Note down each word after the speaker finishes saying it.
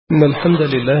إن الحمد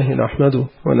لله نحمده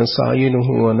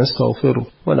ونستعينه ونستغفره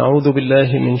ونعوذ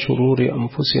بالله من شرور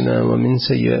أنفسنا ومن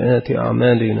سيئات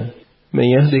أعمالنا. من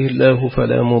يهده الله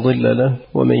فلا مضل له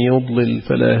ومن يضلل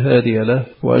فلا هادي له،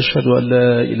 وأشهد أن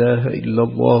لا إله إلا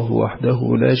الله وحده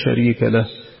لا شريك له،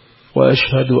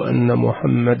 وأشهد أن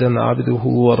محمدا عبده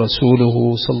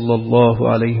ورسوله صلى الله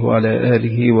عليه وعلى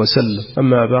آله وسلم.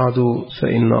 أما بعد،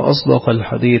 فإن أصدق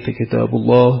الحديث كتاب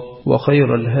الله،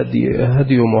 وخير الهدي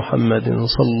هدي محمد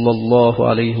صلى الله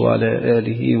عليه وعلى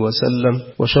آله وسلم،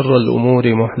 وشر الأمور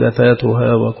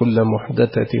محدثاتها، وكل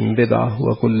محدثة بدعة،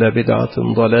 وكل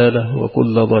بدعة ضلالة،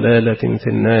 وكل ضلالة في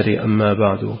النار. أما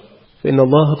بعد، فإن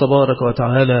الله تبارك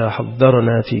وتعالى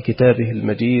حذرنا في كتابه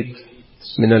المجيد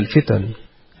من الفتن،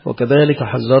 وكذلك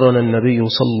حذرنا النبي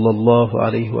صلى الله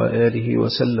عليه وآله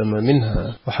وسلم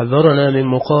منها، وحذرنا من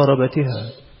مقاربتها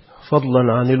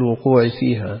فضلا عن الوقوع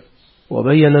فيها.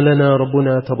 وبين لنا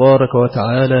ربنا تبارك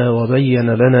وتعالى وبين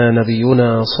لنا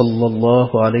نبينا صلى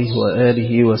الله عليه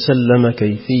وآله وسلم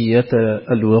كيفية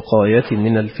الوقاية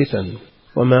من الفتن،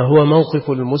 وما هو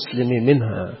موقف المسلم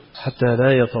منها حتى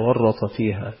لا يتورط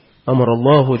فيها. أمر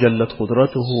الله جلت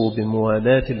قدرته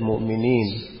بموالاة المؤمنين،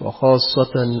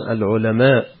 وخاصة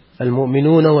العلماء.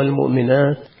 المؤمنون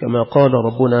والمؤمنات كما قال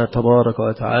ربنا تبارك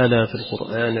وتعالى في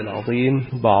القرآن العظيم: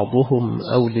 بعضهم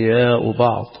أولياء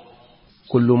بعض.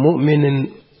 كل مؤمن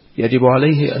يجب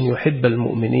عليه أن يحب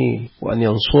المؤمنين وأن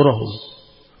ينصرهم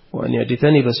وأن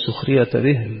يجتنب السخرية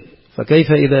بهم.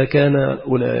 فكيف إذا كان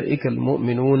أولئك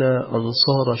المؤمنون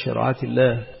أنصار شرعة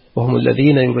الله، وهم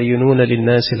الذين يبينون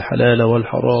للناس الحلال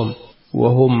والحرام،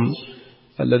 وهم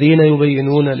الذين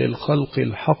يبينون للخلق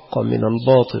الحق من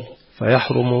الباطل،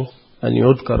 فيحرم أن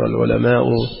يذكر العلماء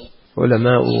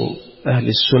علماء أهل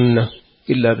السنة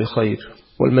إلا بخير.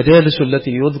 والمجالس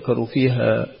التي يذكر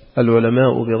فيها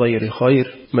العلماء بغير خير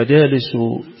مجالس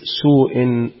سوء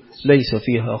ليس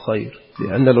فيها خير،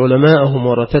 لأن العلماء هم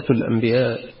ورثة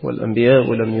الأنبياء،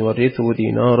 والأنبياء لم يورثوا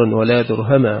دينارا ولا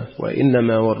درهما،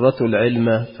 وإنما ورثوا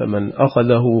العلم، فمن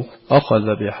أخذه أخذ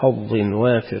بحظ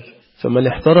وافر. فمن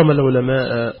احترم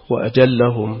العلماء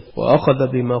وأجلهم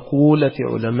وأخذ بمقولة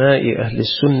علماء أهل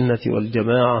السنة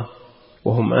والجماعة،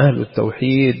 وهم أهل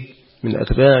التوحيد من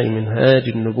أتباع منهاج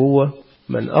النبوة،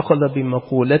 من أخذ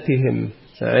بمقولتهم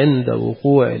عند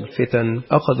وقوع الفتن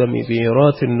أخذ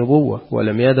بميراث النبوة،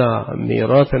 ولم يدع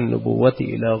ميراث النبوة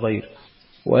إلى غير.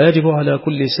 ويجب على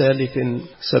كل سالك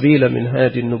سبيل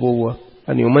منهاج النبوة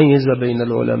أن يميز بين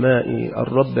العلماء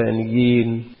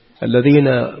الربانيين الذين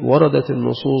وردت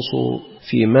النصوص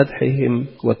في مدحهم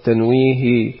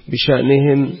والتنويه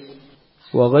بشأنهم،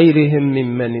 وغيرهم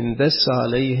ممن اندس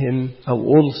عليهم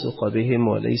أو ألصق بهم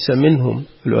وليس منهم.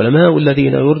 العلماء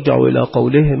الذين يرجع إلى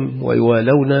قولهم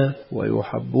ويوالون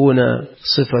ويحبون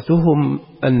صفتهم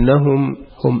أنهم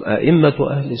هم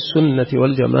أئمة أهل السنة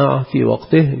والجماعة في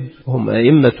وقتهم، هم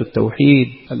أئمة التوحيد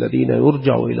الذين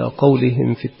يرجع إلى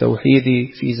قولهم في التوحيد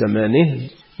في زمانهم،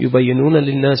 يبينون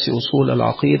للناس أصول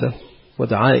العقيدة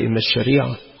ودعائم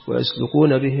الشريعة،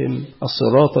 ويسلكون بهم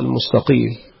الصراط المستقيم.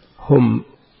 هم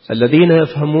الذين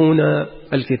يفهمون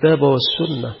الكتاب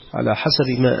والسنة على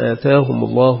حسب ما آتاهم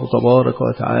الله تبارك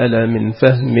وتعالى من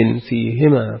فهم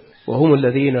فيهما، وهم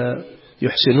الذين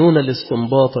يحسنون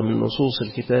الاستنباط من نصوص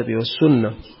الكتاب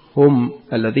والسنة. هم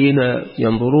الذين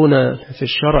ينظرون في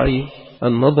الشرع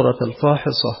النظرة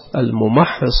الفاحصة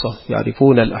الممحصة،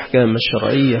 يعرفون الأحكام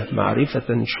الشرعية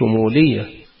معرفة شمولية،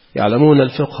 يعلمون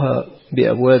الفقه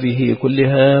بأبوابه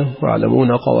كلها،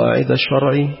 ويعلمون قواعد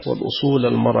الشرع والأصول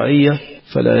المرعية،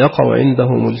 فلا يقع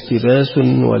عندهم التباس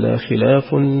ولا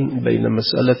خلاف بين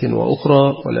مسألة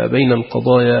وأخرى، ولا بين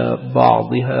القضايا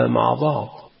بعضها مع بعض.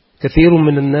 كثير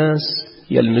من الناس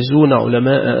يلمزون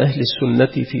علماء أهل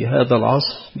السنة في هذا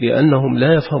العصر بأنهم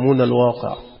لا يفهمون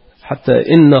الواقع،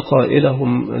 حتى إن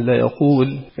قائلهم لا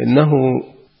يقول إنه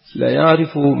لا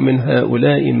يعرف من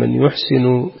هؤلاء من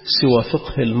يحسن سوى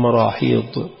فقه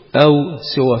المراحيض أو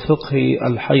سوى فقه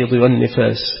الحيض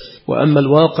والنفاس، وأما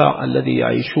الواقع الذي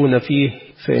يعيشون فيه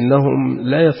فإنهم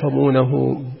لا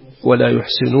يفهمونه ولا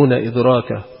يحسنون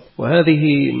إدراكه.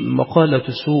 وهذه مقالة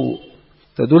سوء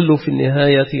تدل في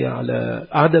النهاية على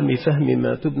عدم فهم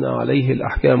ما تبنى عليه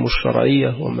الأحكام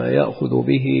الشرعية، وما يأخذ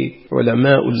به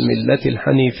علماء الملة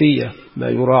الحنيفية، ما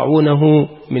يراعونه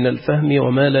من الفهم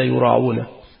وما لا يراعونه.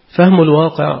 فهم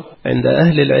الواقع عند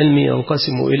أهل العلم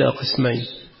ينقسم إلى قسمين: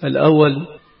 الأول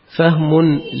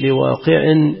فهم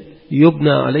لواقع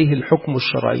يبنى عليه الحكم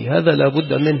الشرعي، هذا لا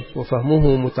بد منه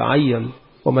وفهمه متعين،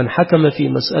 ومن حكم في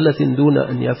مسألة دون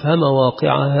أن يفهم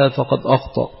واقعها فقد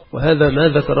أخطأ. وهذا ما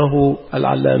ذكره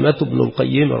العلامة ابن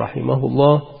القيم رحمه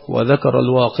الله، وذكر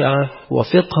الواقع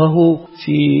وفقهه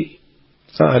في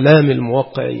أعلام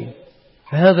الموقعين.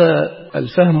 هذا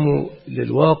الفهم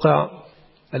للواقع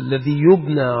الذي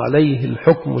يبنى عليه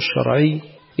الحكم الشرعي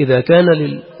إذا كان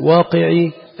للواقع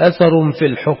أثر في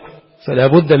الحكم فلا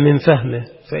بد من فهمه،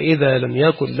 فإذا لم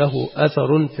يكن له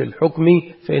أثر في الحكم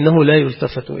فإنه لا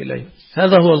يلتفت إليه.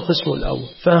 هذا هو القسم الأول،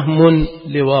 فهم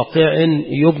لواقع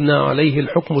يبنى عليه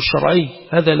الحكم الشرعي،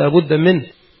 هذا لا بد منه.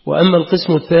 وأما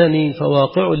القسم الثاني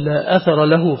فواقع لا أثر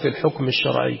له في الحكم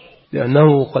الشرعي،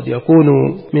 لأنه قد يكون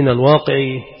من الواقع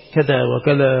كذا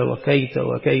وكذا وكيت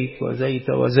وكيت وزيت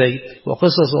وزيت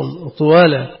وقصص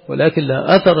طوالة، ولكن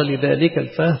لا أثر لذلك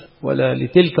الفهم ولا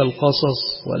لتلك القصص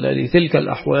ولا لتلك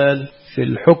الأحوال في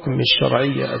الحكم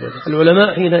الشرعي أبدا.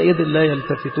 العلماء حينئذ لا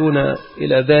يلتفتون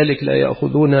إلى ذلك، لا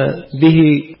يأخذون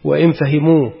به وإن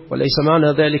فهموه، وليس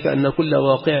معنى ذلك أن كل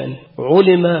واقع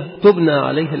علم تبنى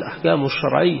عليه الأحكام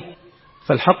الشرعية.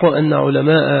 فالحق أن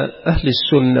علماء أهل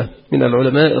السنة من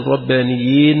العلماء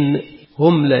الربانيين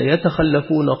هم لا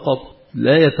يتخلفون قط،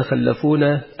 لا يتخلفون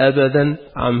أبدا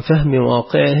عن فهم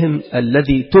واقعهم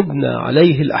الذي تبنى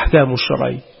عليه الأحكام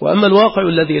الشرعية. وأما الواقع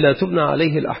الذي لا تبنى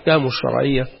عليه الأحكام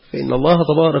الشرعية فإن الله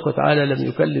تبارك وتعالى لم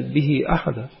يكلف به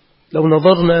أحدا. لو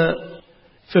نظرنا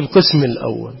في القسم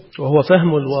الأول وهو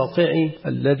فهم الواقع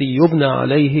الذي يبنى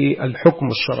عليه الحكم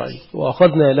الشرعي،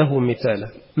 وأخذنا له مثالا،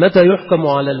 متى يحكم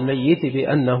على الميت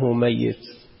بأنه ميت؟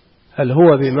 هل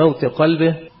هو بموت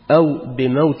قلبه أو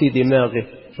بموت دماغه؟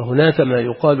 فهناك ما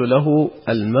يقال له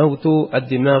الموت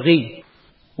الدماغي،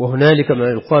 وهنالك ما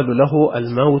يقال له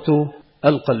الموت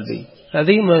القلبي.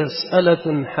 هذه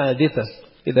مسألة حادثة،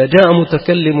 إذا جاء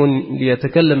متكلم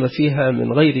ليتكلم فيها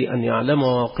من غير أن يعلم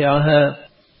واقعها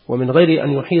ومن غير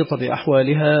أن يحيط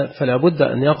بأحوالها فلا بد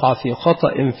أن يقع في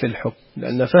خطأ في الحكم،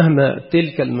 لأن فهم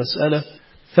تلك المسألة،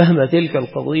 فهم تلك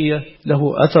القضية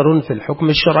له أثر في الحكم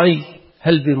الشرعي.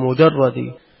 هل بمجرد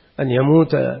أن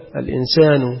يموت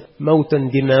الإنسان موتا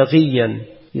دماغيا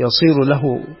يصير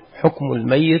له حكم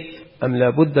الميت، أم لا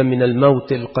بد من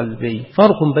الموت القلبي؟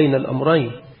 فرق بين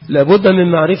الأمرين، لا بد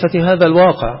من معرفة هذا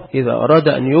الواقع إذا أراد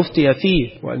أن يفتي فيه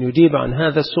وأن يجيب عن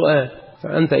هذا السؤال.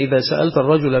 فأنت إذا سألت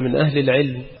الرجل من أهل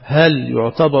العلم هل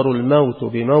يعتبر الموت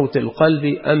بموت القلب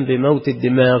أم بموت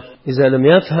الدماغ، إذا لم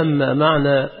يفهم ما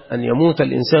معنى أن يموت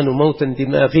الإنسان موتا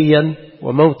دماغيا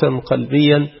وموتا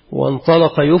قلبيا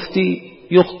وانطلق يفتي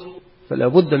يخطئ. فلا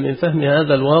بد من فهم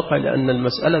هذا الواقع، لأن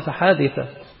المسألة حادثة.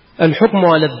 الحكم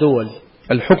على الدول،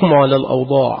 الحكم على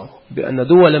الأوضاع بأن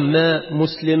دولا ما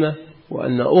مسلمة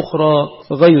وأن أخرى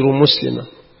غير مسلمة،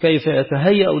 كيف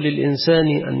يتهيأ للإنسان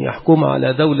أن يحكم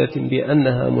على دولة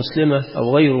بأنها مسلمة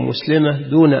أو غير مسلمة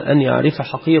دون أن يعرف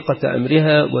حقيقة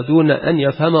أمرها ودون أن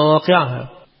يفهم واقعها؟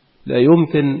 لا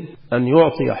يمكن أن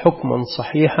يعطي حكما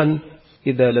صحيحا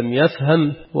إذا لم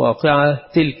يفهم واقع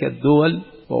تلك الدول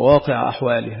وواقع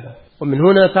أحوالها. ومن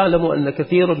هنا تعلم أن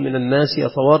كثيرا من الناس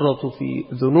يتورط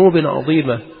في ذنوب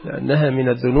عظيمة، لأنها من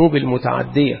الذنوب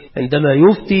المتعدية، عندما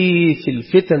يفتي في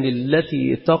الفتن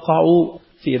التي تقع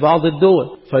في بعض الدول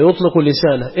فيطلق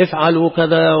لسانه افعلوا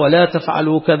كذا ولا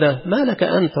تفعلوا كذا. ما لك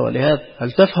أنت ولهذا؟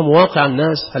 هل تفهم واقع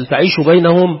الناس؟ هل تعيش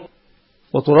بينهم؟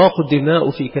 وتراق الدماء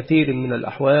في كثير من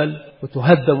الأحوال،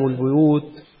 وتهدم البيوت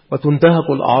وتنتهك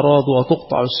الأعراض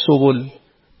وتقطع السبل،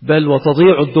 بل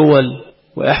وتضيع الدول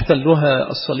ويحتلها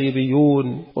الصليبيون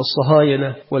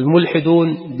والصهاينة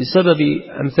والملحدون بسبب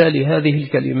أمثال هذه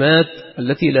الكلمات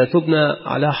التي لا تبنى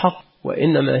على حق،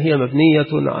 وإنما هي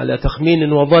مبنية على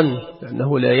تخمين وظن،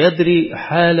 لأنه لا يدري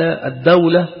حال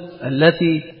الدولة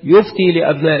التي يفتي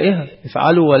لأبنائها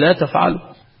افعلوا ولا تفعلوا.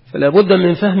 فلا بد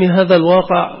من فهم هذا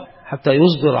الواقع حتى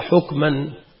يصدر حكما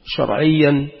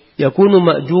شرعيا يكون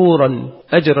مأجورا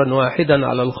أجرا واحدا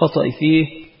على الخطأ فيه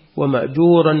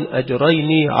ومأجورا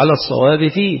أجرين على الصواب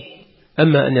فيه.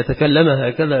 أما أن يتكلم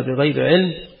هكذا بغير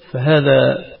علم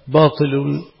فهذا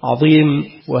باطل عظيم،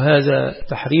 وهذا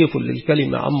تحريف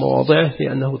للكلمة عن مواضعه،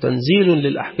 لأنه تنزيل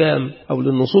للأحكام أو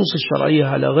للنصوص الشرعية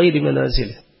على غير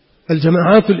منازله.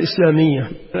 الجماعات الإسلامية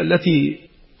التي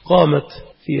قامت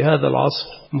في هذا العصر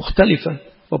مختلفة،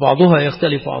 وبعضها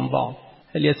يختلف عن بعض.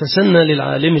 هل يتسنى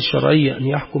للعالم الشرعي أن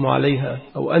يحكم عليها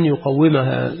أو أن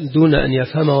يقومها دون أن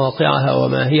يفهم واقعها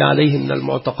وما هي عليه من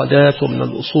المعتقدات ومن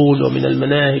الأصول ومن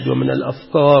المناهج ومن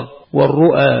الأفكار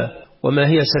والرؤى، وما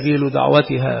هي سبيل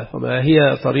دعوتها وما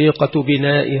هي طريقة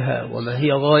بنائها وما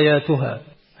هي غاياتها؟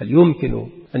 هل يمكن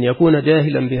أن يكون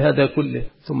جاهلا بهذا كله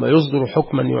ثم يصدر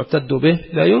حكما يعتد به؟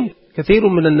 لا يمكن. كثير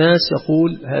من الناس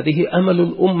يقول هذه أمل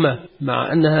الأمة،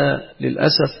 مع أنها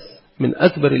للأسف من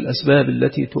أكبر الأسباب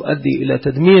التي تؤدي إلى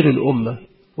تدمير الأمة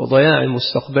وضياع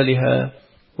مستقبلها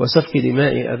وسفك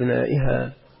دماء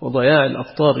أبنائها وضياع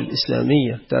الأقطار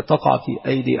الإسلامية تقع في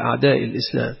أيدي أعداء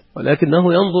الإسلام.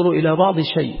 ولكنه ينظر إلى بعض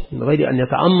الشيء من غير أن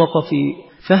يتعمق في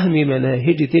فهم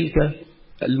مناهج تلك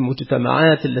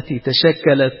المجتمعات التي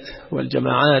تشكلت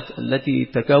والجماعات التي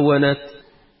تكونت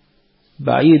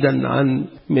بعيدا عن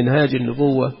منهاج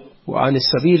النبوة وعن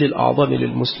السبيل الأعظم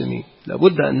للمسلمين.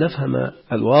 لابد أن نفهم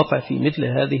الواقع في مثل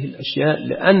هذه الأشياء،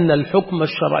 لأن الحكم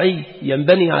الشرعي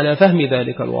ينبني على فهم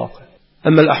ذلك الواقع.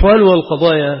 أما الأحوال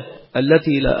والقضايا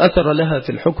التي لا أثر لها في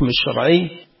الحكم الشرعي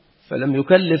فلم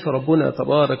يكلف ربنا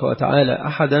تبارك وتعالى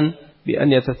أحدا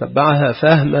بأن يتتبعها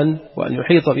فهما وأن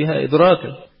يحيط بها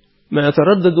إدراكا. ما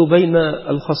يتردد بين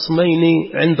الخصمين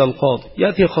عند القاضي،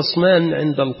 يأتي خصمان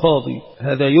عند القاضي،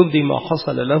 هذا يبدي ما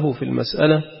حصل له في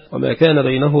المسألة وما كان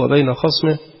بينه وبين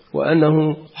خصمه،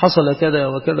 وأنه حصل كذا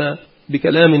وكذا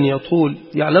بكلام يطول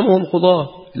يعلمه القضاة،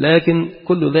 لكن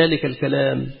كل ذلك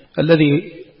الكلام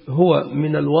الذي هو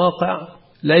من الواقع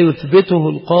لا يثبته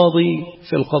القاضي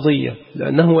في القضية،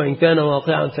 لأنه وإن كان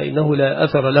واقعا فإنه لا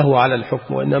أثر له على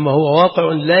الحكم، وإنما هو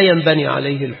واقع لا ينبني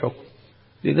عليه الحكم.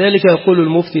 لذلك يقول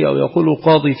المفتي أو يقول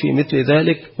القاضي في مثل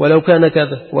ذلك ولو كان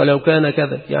كذا ولو كان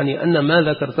كذا، يعني أن ما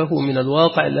ذكرته من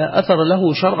الواقع لا أثر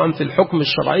له شرعا في الحكم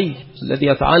الشرعي الذي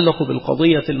يتعلق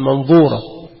بالقضية المنظورة.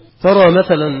 ترى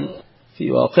مثلا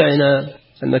في واقعنا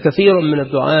أن كثيرا من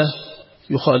الدعاة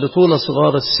يخالطون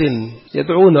صغار السن،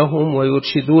 يدعونهم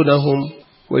ويرشدونهم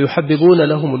ويحببون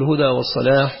لهم الهدى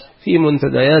والصلاح في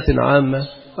منتديات عامة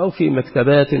أو في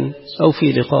مكتبات أو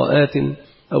في لقاءات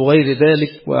أو غير ذلك،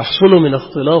 ويحصل من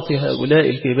اختلاط هؤلاء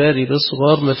الكبار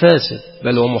بالصغار مفاسد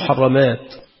بل ومحرمات.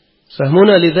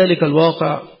 فهمنا لذلك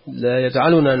الواقع لا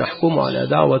يجعلنا نحكم على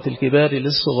دعوة الكبار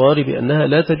للصغار بأنها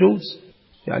لا تجوز.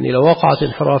 يعني لو وقعت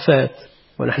انحرافات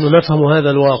ونحن نفهم هذا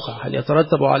الواقع هل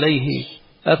يترتب عليه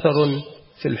أثر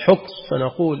في الحكم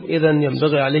فنقول إذن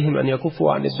ينبغي عليهم أن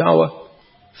يكفوا عن الدعوة؟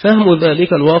 فهم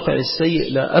ذلك الواقع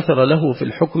السيء لا أثر له في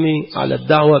الحكم على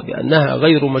الدعوة بأنها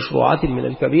غير مشروعة من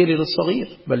الكبير للصغير،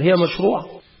 بل هي مشروعة،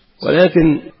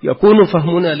 ولكن يكون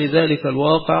فهمنا لذلك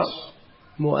الواقع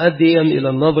مؤديا إلى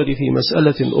النظر في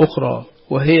مسألة أخرى،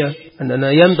 وهي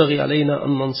أننا ينبغي علينا أن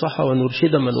ننصح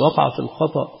ونرشد من وقع في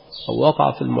الخطأ أو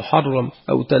وقع في المحرم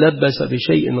أو تلبس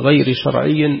بشيء غير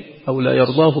شرعي أو لا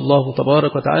يرضاه الله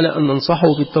تبارك وتعالى، أن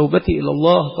ننصحه بالتوبة إلى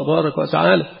الله تبارك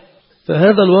وتعالى.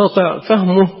 فهذا الواقع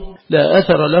فهمه لا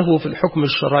أثر له في الحكم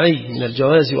الشرعي من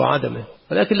الجواز وعدمه،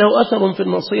 ولكن له أثر في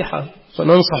النصيحة،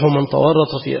 فننصح من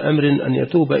تورط في أمر أن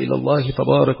يتوب إلى الله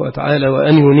تبارك وتعالى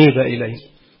وأن ينيب إليه.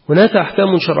 هناك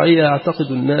أحكام شرعية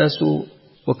يعتقد الناس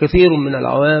وكثير من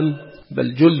العوام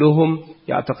بل جلهم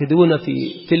يعتقدون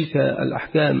في تلك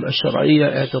الأحكام الشرعية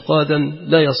اعتقادا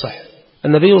لا يصح.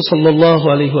 النبي صلى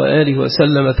الله عليه وآله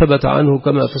وسلم ثبت عنه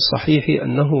كما في الصحيح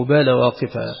أنه بال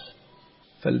واقفا،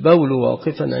 فالبول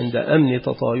واقفا عند أمن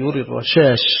تطاير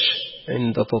الرشاش،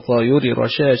 عند تطاير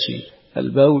رشاش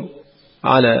البول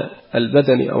على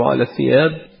البدن أو على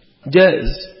الثياب جائز،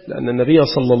 لأن النبي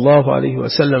صلى الله عليه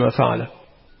وسلم فعله.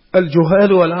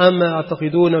 الجهال والعامة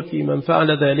يعتقدون في من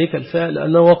فعل ذلك الفعل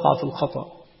أنه وقع في الخطأ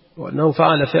وأنه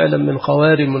فعل فعلا من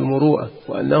خوارم المروءة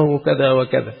وأنه كذا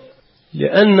وكذا،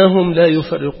 لأنهم لا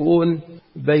يفرقون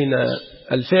بين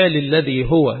الفعل الذي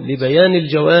هو لبيان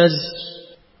الجواز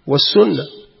والسنة،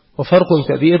 وفرق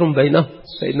كبير بينهم،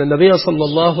 فإن النبي صلى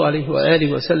الله عليه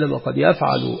وآله وسلم قد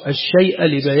يفعل الشيء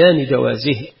لبيان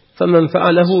جوازه، فمن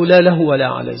فعله لا له ولا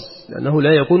عليه، لأنه لا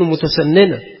يكون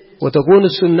متسننا، وتكون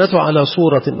السنة على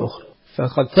صورة أخرى.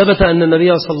 فقد ثبت أن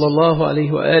النبي صلى الله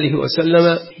عليه وآله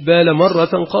وسلم بال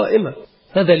مرة قائمة،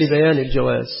 هذا لبيان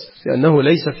الجواز، لأنه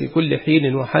ليس في كل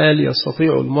حين وحال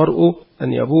يستطيع المرء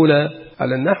أن يبول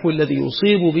على النحو الذي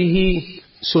يصيب به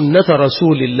سنة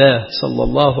رسول الله صلى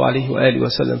الله عليه وآله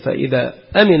وسلم. فإذا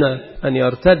أمن أن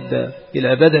يرتد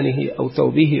إلى بدنه أو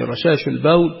ثوبه رشاش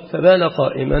البول فبال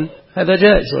قائما، هذا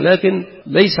جائز، ولكن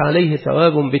ليس عليه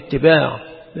ثواب باتباع،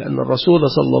 لأن الرسول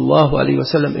صلى الله عليه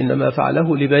وسلم إنما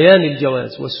فعله لبيان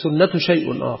الجواز، والسنة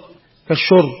شيء آخر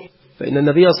كالشرب، فإن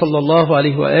النبي صلى الله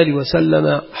عليه وآله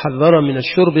وسلم حذر من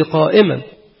الشرب قائما،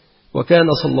 وكان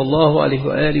صلى الله عليه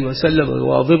وآله وسلم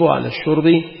يواظب على الشرب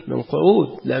من قعود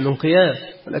لا من قيام،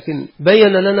 ولكن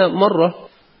بين لنا مرة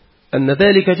أن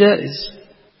ذلك جائز،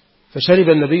 فشرب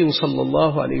النبي صلى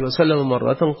الله عليه وسلم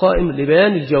مرة قائم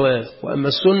لبيان الجواز. وأما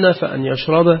السنة فأن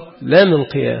يشرب لا من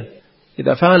قيام،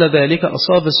 إذا فعل ذلك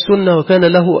أصاب السنة وكان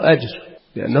له أجر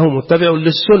لأنه متبع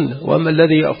للسنة، وأما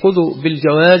الذي يأخذ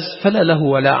بالجواز فلا له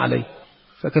ولا عليه.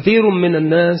 فكثير من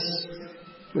الناس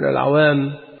من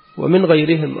العوام ومن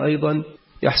غيرهم أيضا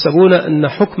يحسبون أن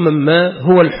حكما ما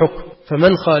هو الحكم،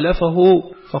 فمن خالفه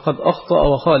فقد أخطأ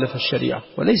وخالف الشريعة،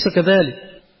 وليس كذلك.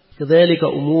 كذلك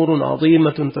أمور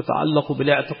عظيمة تتعلق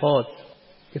بالاعتقاد،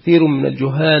 كثير من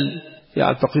الجهال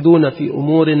يعتقدون في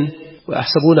أمور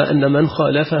ويحسبون أن من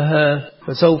خالفها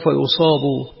فسوف يصاب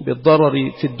بالضرر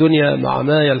في الدنيا مع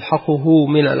ما يلحقه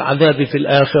من العذاب في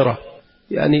الآخرة.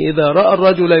 يعني إذا رأى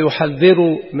الرجل يحذر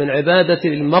من عبادة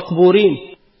المقبورين،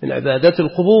 من عبادة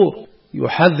القبور،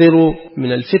 يحذر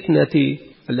من الفتنة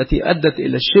التي أدت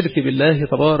إلى الشرك بالله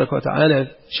تبارك وتعالى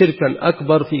شركا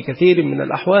أكبر في كثير من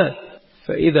الأحوال،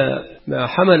 فإذا ما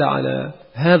حمل على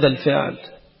هذا الفعل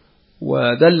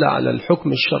ودل على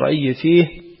الحكم الشرعي فيه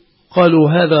قالوا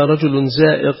هذا رجل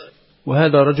زائغ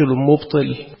وهذا رجل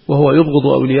مبطل، وهو يبغض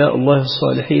أولياء الله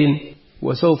الصالحين،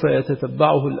 وسوف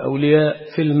يتتبعه الأولياء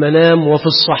في المنام وفي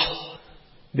الصحو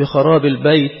بخراب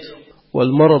البيت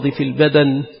والمرض في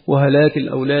البدن وهلاك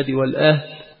الأولاد والأهل،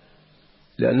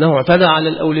 لأنه اعتدى على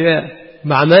الأولياء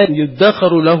مع ما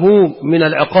يدخر له من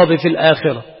العقاب في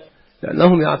الآخرة،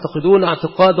 لأنهم يعتقدون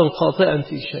اعتقادا خاطئا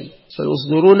في شيء،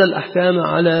 سيصدرون الأحكام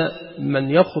على من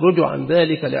يخرج عن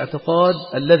ذلك الاعتقاد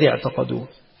الذي اعتقدوه.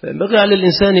 فينبغي على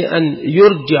الإنسان أن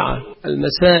يرجع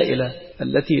المسائل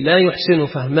التي لا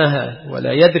يحسن فهمها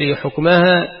ولا يدري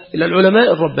حكمها إلى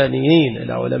العلماء الربانيين،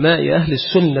 إلى علماء أهل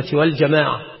السنة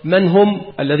والجماعة، من هم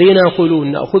الذين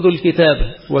يقولون نأخذ الكتاب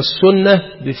والسنة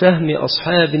بفهم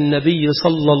أصحاب النبي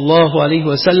صلى الله عليه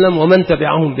وسلم ومن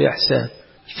تبعهم بإحسان.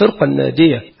 الفرقة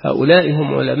الناجية هؤلاء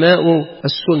هم علماء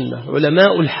السنة،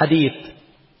 علماء الحديث،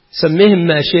 سمهم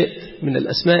ما شئت من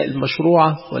الأسماء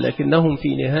المشروعة، ولكنهم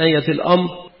في نهاية الأمر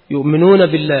يؤمنون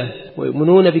بالله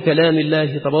ويؤمنون بكلام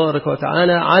الله تبارك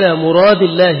وتعالى على مراد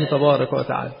الله تبارك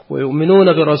وتعالى،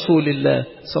 ويؤمنون برسول الله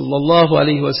صلى الله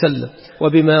عليه وسلم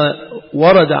وبما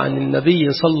ورد عن النبي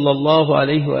صلى الله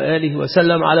عليه وآله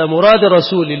وسلم على مراد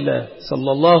رسول الله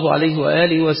صلى الله عليه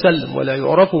وآله وسلم، ولا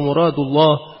يعرف مراد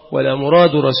الله ولا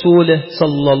مراد رسوله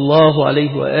صلى الله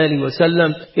عليه وآله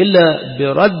وسلم إلا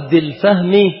برد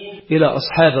الفهم إلى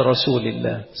أصحاب رسول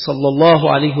الله صلى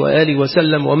الله عليه وآله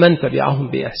وسلم ومن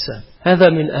تبعهم بإحسان. هذا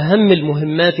من أهم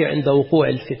المهمات عند وقوع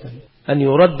الفتن، أن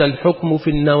يرد الحكم في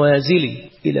النوازل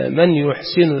إلى من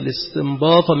يحسن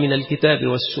الاستنباط من الكتاب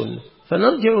والسنة.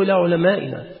 فنرجع إلى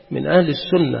علمائنا من أهل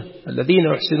السنة الذين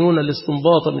يحسنون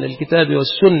الاستنباط من الكتاب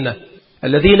والسنة،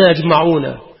 الذين يجمعون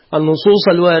النصوص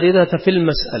الواردة في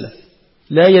المسألة،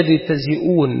 لا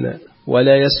يجتزئون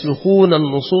ولا يسلخون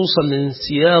النصوص من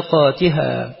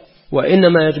سياقاتها،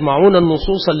 وإنما يجمعون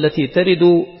النصوص التي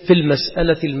ترد في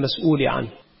المسألة المسؤول عنه،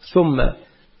 ثم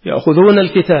يأخذون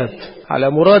الكتاب على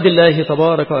مراد الله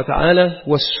تبارك وتعالى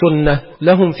والسنة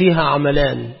لهم فيها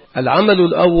عملان. العمل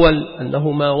الأول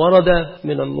أنه ما ورد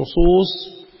من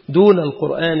النصوص دون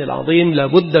القرآن العظيم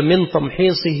لابد من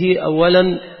تمحيصه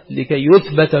أولا لكي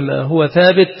يثبت ما هو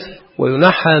ثابت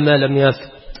وينحى ما لم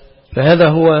يثبت، فهذا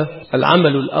هو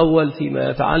العمل الأول فيما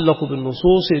يتعلق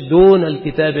بالنصوص دون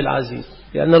الكتاب العزيز،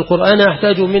 لأن القرآن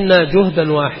يحتاج منا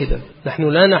جهدا واحدا، نحن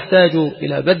لا نحتاج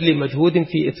إلى بذل مجهود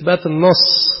في إثبات النص،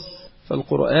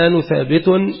 فالقرآن ثابت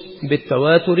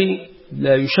بالتواتر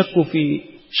لا يشك في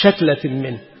شكلة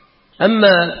منه.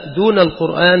 أما دون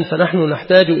القرآن فنحن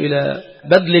نحتاج إلى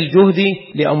بذل الجهد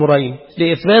لأمرين: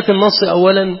 لإثبات النص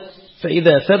أولا،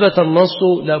 فإذا ثبت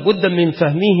النص لابد من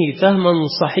فهمه فهما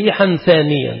صحيحا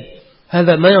ثانيا.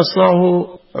 هذا ما يصنعه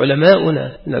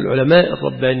علماؤنا من العلماء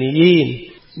الربانيين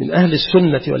من أهل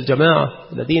السنة والجماعة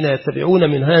الذين يتبعون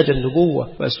منهاج النبوة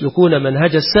ويسلكون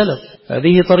منهج السلف.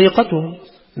 هذه طريقتهم،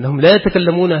 أنهم لا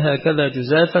يتكلمون هكذا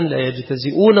جزافا، لا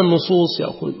يجتزئون النصوص،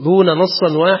 يأخذون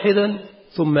نصا واحدا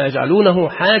ثم يجعلونه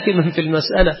حاكما في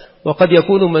المسألة، وقد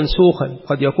يكون منسوخا،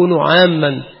 قد يكون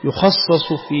عاما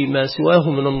يخصص فيما سواه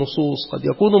من النصوص، قد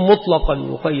يكون مطلقا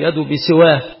يقيد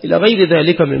بسواه، إلى غير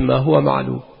ذلك مما هو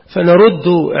معلوم. فنرد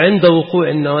عند وقوع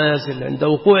النوازل، عند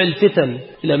وقوع الفتن،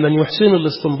 إلى من يحسن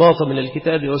الاستنباط من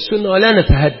الكتاب والسنة، ولا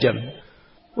نتهجم.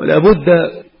 ولا بد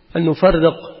أن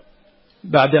نفرق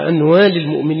بعد أن نوالي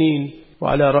المؤمنين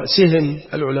وعلى رأسهم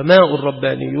العلماء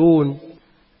الربانيون،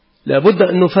 لا بد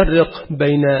أن نفرق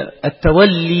بين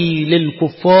التولي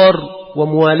للكفار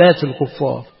وموالاة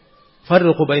الكفار،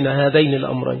 فرق بين هذين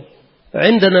الأمرين.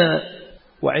 عندنا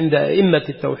وعند أئمة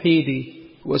التوحيد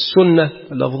والسنة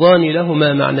اللفظان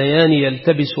لهما معنيان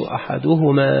يلتبس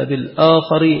أحدهما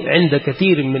بالآخر عند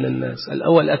كثير من الناس: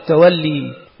 الأول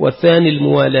التولي والثاني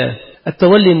الموالاة.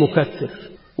 التولي مكفر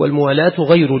والموالاة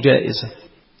غير جائزة.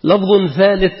 لفظ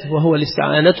ثالث وهو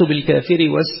الاستعانة بالكافر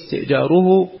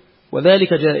واستئجاره،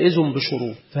 وذلك جائز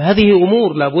بشروط. فهذه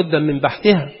أمور لا بد من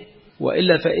بحثها،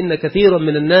 وإلا فإن كثيرا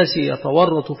من الناس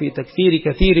يتورط في تكفير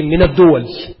كثير من الدول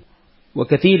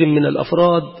وكثير من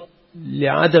الأفراد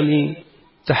لعدم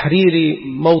تحرير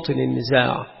موطن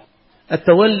النزاع.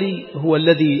 التولي هو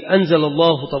الذي أنزل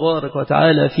الله تبارك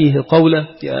وتعالى فيه قوله: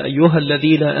 يا أيها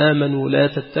الذين آمنوا لا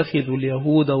تتخذوا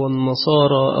اليهود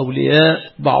والنصارى أولياء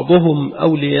بعضهم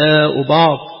أولياء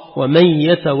بعض ومن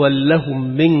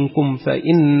يتولهم منكم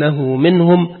فإنه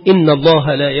منهم إن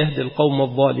الله لا يهدي القوم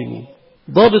الظالمين.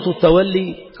 ضابط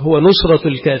التولي هو نصرة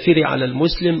الكافر على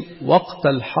المسلم وقت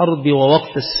الحرب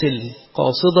ووقت السلم،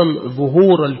 قاصدا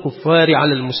ظهور الكفار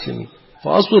على المسلمين.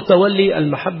 فأصل التولي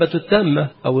المحبة التامة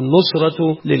أو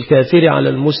النصرة للكافر على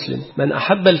المسلم. من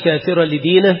أحب الكافر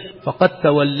لدينه فقد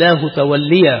تولاه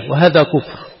توليا، وهذا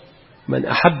كفر. من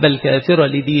أحب الكافر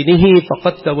لدينه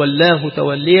فقد تولاه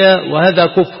توليا، وهذا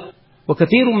كفر.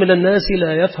 وكثير من الناس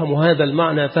لا يفهم هذا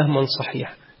المعنى فهما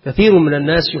صحيحا. كثير من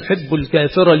الناس يحب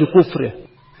الكافر لكفره،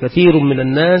 كثير من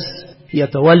الناس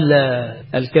يتولى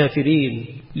الكافرين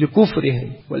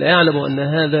لكفرهم ولا يعلم أن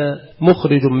هذا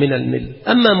مخرج من الملة.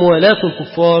 أما موالاة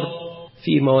الكفار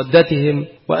في مودتهم،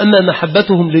 وأما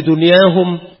محبتهم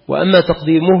لدنياهم، وأما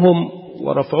تقديمهم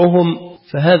ورفعهم،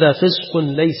 فهذا فسق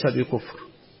ليس بكفر.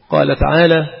 قال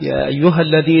تعالى: يا أيها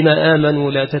الذين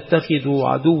آمنوا لا تتخذوا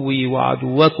عدوي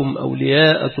وعدوكم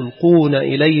أولياء تلقون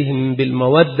إليهم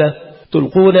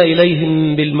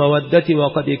بالمودة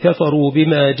وقد كفروا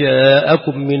بما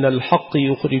جاءكم من الحق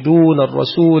يخرجون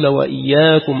الرسول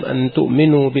وإياكم أن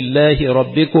تؤمنوا بالله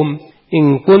ربكم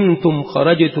إن كنتم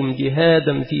خرجتم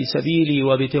جهادا في سبيلي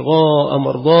وابتغاء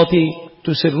مرضاتي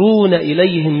تسرون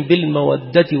إليهم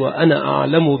بالمودة وأنا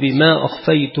أعلم بما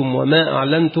أخفيتم وما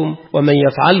أعلنتم ومن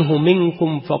يفعله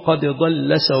منكم فقد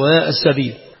ضل سواء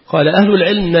السبيل. قال أهل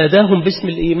العلم: ناداهم باسم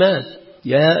الإيمان: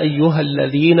 يا أيها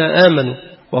الذين آمنوا.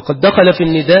 وقد دخل في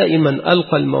النداء من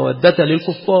ألقى المودة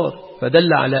للكفار،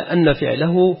 فدل على أن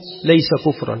فعله ليس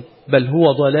كفرا بل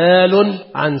هو ضلال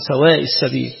عن سواء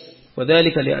السبيل،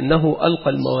 وذلك لأنه ألقى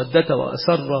المودة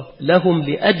وأسر لهم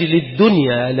لأجل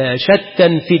الدنيا لا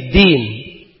شكا في الدين.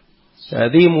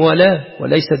 هذه موالاة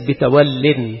وليست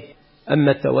بتول.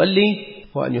 أما التولي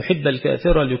هو أن يحب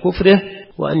الكافر لكفره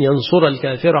وأن ينصر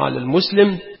الكافر على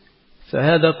المسلم،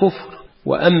 فهذا كفر.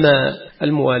 وأما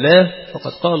الموالاة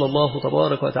فقد قال الله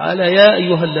تبارك وتعالى: يا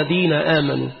أيها الذين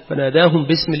آمنوا، فناداهم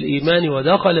باسم الإيمان،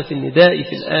 ودخل في النداء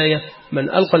في الآية من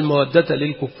ألقى المودة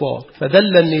للكفار،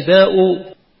 فدل النداء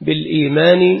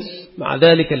بالإيمان مع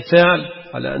ذلك الفعل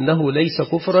على أنه ليس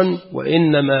كفرا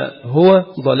وإنما هو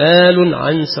ضلال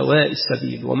عن سواء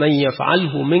السبيل، ومن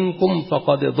يفعله منكم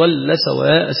فقد ضل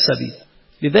سواء السبيل.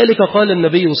 لذلك قال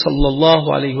النبي صلى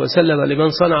الله عليه وسلم لمن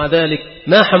صنع ذلك: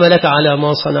 ما حملك على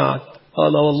ما صنعت؟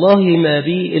 قال: والله ما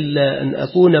بي إلا أن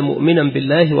أكون مؤمنا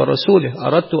بالله ورسوله،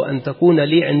 أردت أن تكون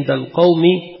لي عند القوم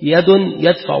يد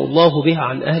يدفع الله بها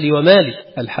عن أهلي ومالي.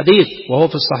 الحديث وهو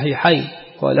في الصحيحين،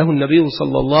 قاله النبي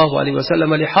صلى الله عليه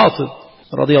وسلم لحاطب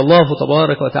رضي الله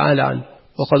تبارك وتعالى عنه،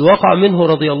 وقد وقع منه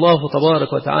رضي الله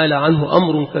تبارك وتعالى عنه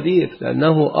أمر كبير،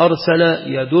 لأنه أرسل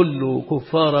يدل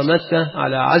كفار مكة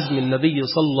على عزم النبي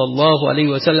صلى الله عليه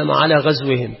وسلم على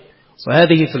غزوهم،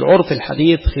 وهذه في العرف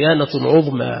الحديث خيانة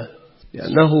عظمى،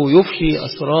 لأنه يفشي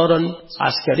أسرارا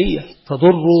عسكرية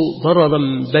تضر ضررا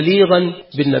بليغا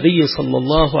بالنبي صلى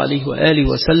الله عليه وآله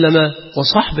وسلم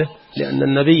وصحبه، لأن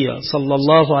النبي صلى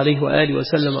الله عليه وآله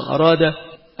وسلم أراد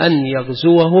أن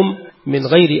يغزوهم من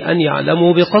غير أن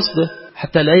يعلموا بقصده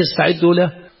حتى لا يستعدوا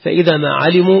له، فإذا ما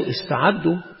علموا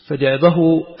استعدوا، فجابه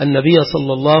النبي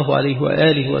صلى الله عليه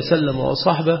وآله وسلم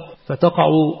وصحبه، فتقع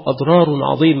أضرار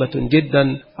عظيمة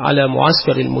جدا على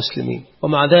معسكر المسلمين.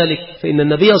 ومع ذلك فإن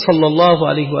النبي صلى الله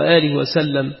عليه وآله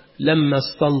وسلم لما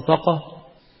استنطقه: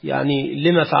 يعني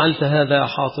لما فعلت هذا يا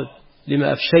حاطب؟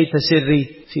 لما أفشيت سري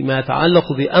فيما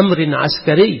يتعلق بأمر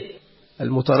عسكري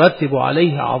المترتب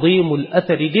عليه عظيم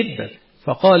الأثر جدا؟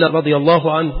 فقال رضي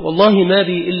الله عنه: والله ما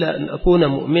بي إلا أن أكون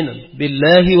مؤمنا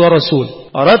بالله ورسوله،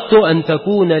 أردت أن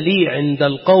تكون لي عند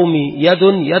القوم يد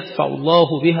يدفع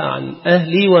الله بها عن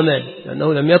أهلي ومالي،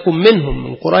 لأنه لم يكن منهم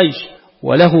من قريش،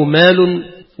 وله مال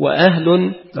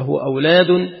وأهل، له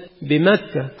أولاد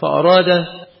بمكة، فأراد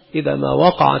إذا ما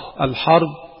وقعت الحرب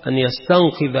أن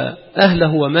يستنقذ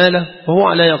أهله وماله، فهو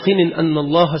على يقين أن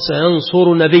الله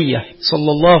سينصر نبيه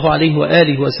صلى الله عليه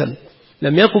وآله وسلم.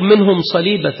 لم يكن منهم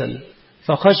صليبة،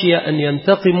 فخشي أن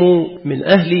ينتقموا من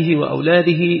أهله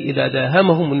وأولاده إذا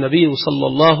داهمهم النبي صلى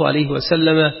الله عليه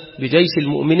وسلم بجيش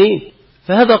المؤمنين،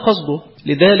 فهذا قصده.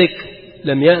 لذلك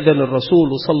لم يأذن الرسول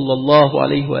صلى الله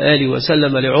عليه وآله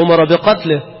وسلم لعمر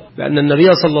بقتله، لأن النبي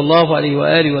صلى الله عليه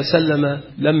وآله وسلم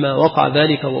لما وقع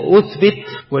ذلك وأثبت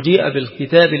وجيء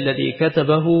بالكتاب الذي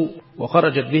كتبه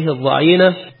وخرجت به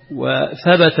الضعينة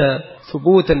وثبت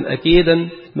ثبوتا أكيدا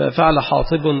ما فعل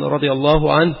حاطب رضي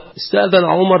الله عنه، استأذن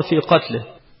عمر في قتله،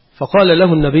 فقال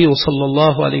له النبي صلى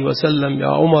الله عليه وسلم: يا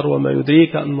عمر، وما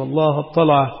يدريك أن الله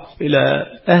اطلع إلى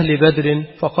أهل بدر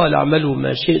فقال: اعملوا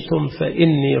ما شئتم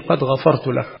فإني قد غفرت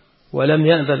له، ولم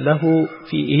يأذن له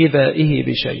في إيذائه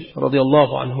بشيء، رضي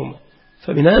الله عنهما.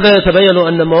 فمن هذا يتبين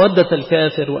أن مودة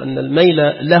الكافر وأن الميل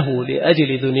له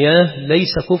لأجل دنياه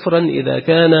ليس كفرا إذا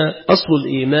كان أصل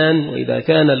الإيمان، وإذا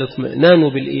كان الاطمئنان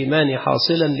بالإيمان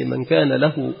حاصلا لمن كان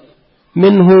له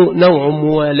منه نوع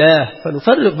موالاه.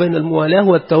 فنفرق بين الموالاه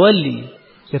والتولي.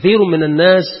 كثير من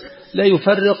الناس لا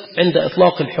يفرق عند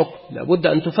إطلاق الحكم، لابد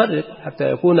أن تفرق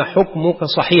حتى يكون حكمك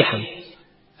صحيحا.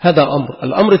 هذا أمر.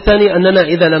 الأمر الثاني أننا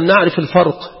إذا لم نعرف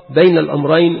الفرق بين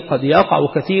الأمرين قد يقع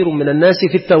كثير من الناس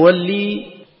في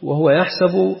التولي وهو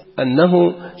يحسب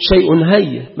أنه شيء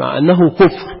هين مع أنه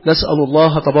كفر. نسأل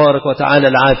الله تبارك وتعالى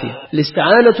العافية.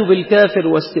 الاستعانة بالكافر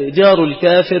واستئجار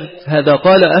الكافر هذا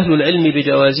قال أهل العلم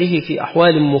بجوازه في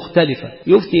أحوال مختلفة،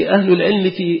 يفتي أهل العلم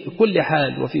في كل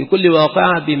حال وفي كل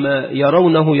واقعة بما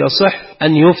يرونه يصح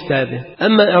أن يفتى به.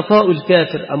 أما إعطاء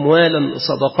الكافر أموالا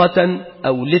صدقة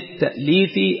أو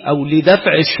للتأليف أو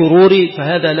لدفع الشرور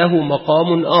فهذا له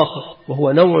مقام آخر،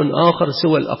 وهو نوع آخر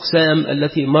سوى الأقسام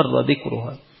التي مر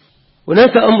ذكرها.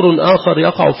 هناك أمر آخر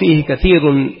يقع فيه كثير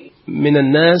من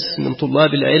الناس من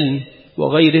طلاب العلم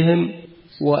وغيرهم،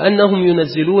 وأنهم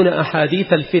ينزلون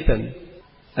أحاديث الفتن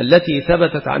التي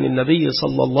ثبتت عن النبي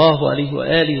صلى الله عليه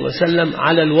وآله وسلم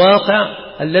على الواقع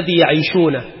الذي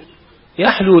يعيشونه.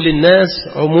 يحلو للناس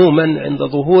عموما عند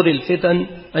ظهور الفتن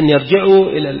أن يرجعوا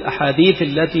إلى الأحاديث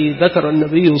التي ذكر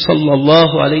النبي صلى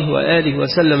الله عليه وآله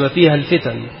وسلم فيها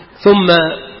الفتن، ثم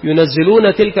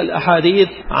ينزلون تلك الأحاديث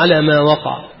على ما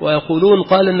وقع ويقولون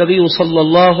قال النبي صلى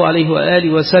الله عليه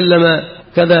وآله وسلم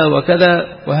كذا وكذا،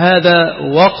 وهذا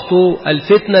وقت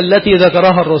الفتنة التي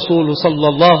ذكرها الرسول صلى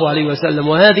الله عليه وسلم،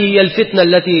 وهذه هي الفتنة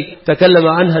التي تكلم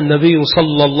عنها النبي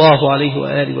صلى الله عليه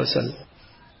وآله وسلم.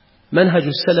 منهج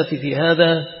السلف في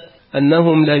هذا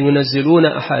أنهم لا ينزلون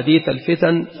أحاديث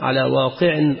الفتن على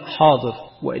واقع حاضر،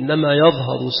 وإنما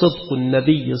يظهر صدق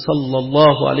النبي صلى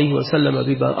الله عليه وسلم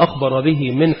بما أخبر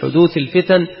به من حدوث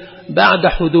الفتن بعد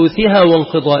حدوثها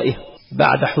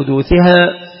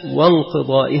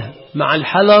وانقضائها مع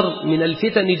الحذر من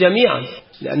الفتن جميعا،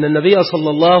 لأن النبي صلى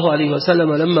الله عليه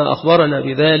وسلم لما أخبرنا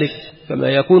بذلك كما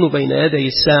يكون بين يدي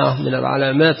الساعة من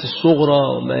العلامات الصغرى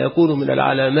وما يكون من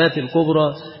العلامات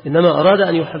الكبرى، إنما أراد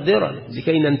أن يحذرنا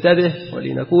لكي ننتبه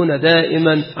ولنكون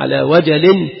دائما على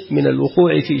وجل من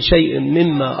الوقوع في شيء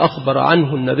مما أخبر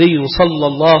عنه النبي صلى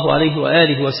الله عليه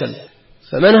وآله وسلم.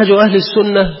 فمنهج أهل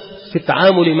السنة في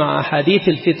التعامل مع أحاديث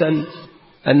الفتن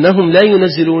أنهم لا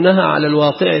ينزلونها على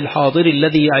الواقع الحاضر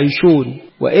الذي يعيشون،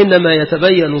 وإنما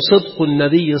يتبين صدق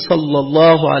النبي صلى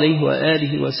الله عليه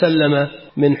وآله وسلم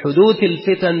من حدوث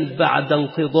الفتن بعد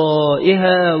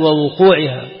انقضائها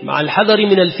ووقوعها مع الحذر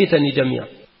من الفتن جميعا.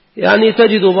 يعني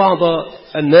تجد بعض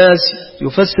الناس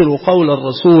يفسر قول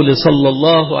الرسول صلى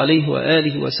الله عليه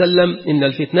وآله وسلم إن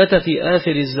الفتنة في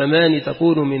آخر الزمان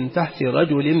تكون من تحت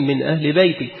رجل من أهل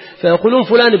بيتي، فيقولون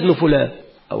فلان ابن فلان،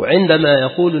 أو عندما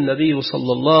يقول النبي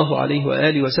صلى الله عليه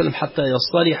وآله وسلم حتى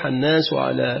يصطلح الناس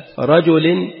على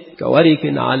رجل كورك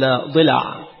على ضلع،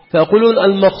 فيقولون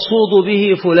المقصود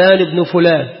به فلان ابن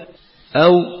فلان،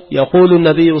 أو يقول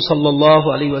النبي صلى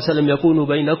الله عليه وسلم يكون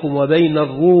بينكم وبين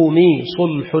الروم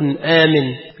صلح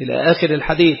آمن إلى آخر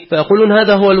الحديث، فيقولون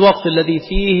هذا هو الوقت الذي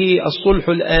فيه الصلح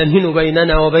الآمن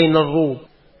بيننا وبين الروم.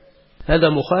 هذا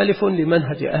مخالف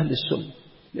لمنهج أهل السنة،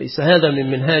 ليس هذا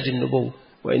من منهاج النبوة،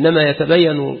 وإنما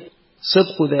يتبين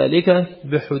صدق ذلك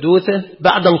بحدوثه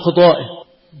بعد انقضائه،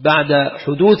 بعد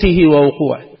حدوثه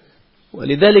ووقوعه.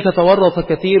 ولذلك تورط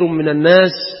كثير من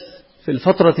الناس في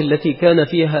الفترة التي كان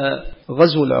فيها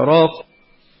غزو العراق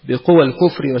بقوى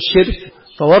الكفر والشرك،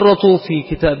 تورطوا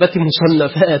في كتابة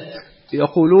مصنفات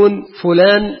يقولون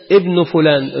فلان ابن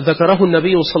فلان ذكره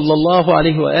النبي صلى الله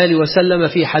عليه وآله وسلم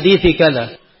في حديث كذا،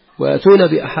 ويأتون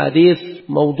بأحاديث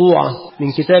موضوعة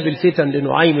من كتاب الفتن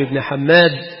لنعيم بن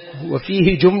حماد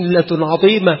وفيه جملة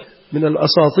عظيمة من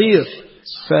الأساطير،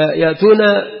 فيأتون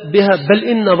بها، بل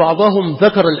إن بعضهم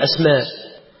ذكر الأسماء،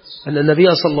 أن النبي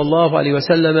صلى الله عليه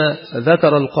وسلم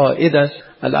ذكر القائد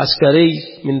العسكري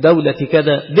من دولة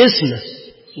كذا باسمه،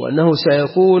 وأنه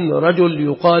سيكون رجل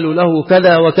يقال له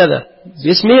كذا وكذا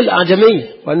باسمه الأعجمي،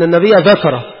 وأن النبي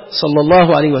ذكره صلى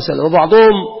الله عليه وسلم.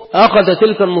 وبعضهم أخذ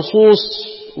تلك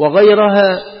النصوص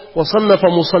وغيرها وصنف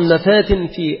مصنفات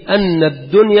في أن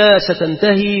الدنيا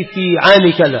ستنتهي في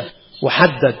عام كذا،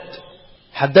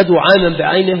 حددوا عاما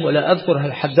بعينه، ولا أذكر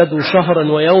هل حددوا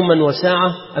شهرا ويوما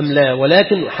وساعة أم لا،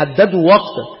 ولكن حددوا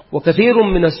وقتا. وكثير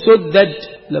من السدج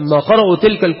لما قرأوا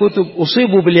تلك الكتب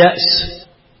أصيبوا باليأس،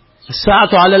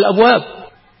 الساعة على الأبواب،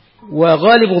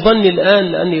 وغالب ظني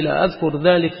الآن لأني لا أذكر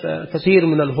ذلك، فكثير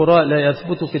من الهراء لا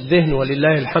يثبت في الذهن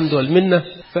ولله الحمد والمنة،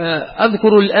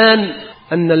 فأذكر الآن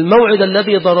أن الموعد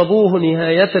الذي ضربوه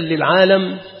نهاية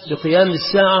للعالم بقيام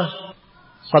الساعة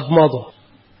قد مضى.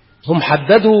 هم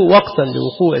حددوا وقتا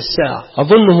لوقوع الساعة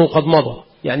أظنه قد مضى،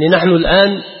 يعني نحن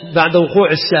الآن بعد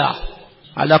وقوع الساعة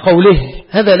على قوله.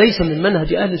 هذا ليس من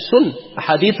منهج أهل السنة.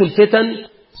 أحاديث الفتن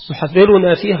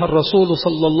يحذرنا فيها الرسول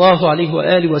صلى الله عليه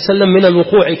وآله وسلم من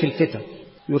الوقوع في الفتن،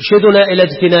 يرشدنا إلى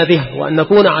اجتنابها وأن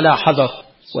نكون على حذر.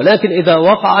 ولكن إذا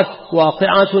وقعت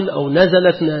واقعة أو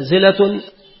نزلت نازلة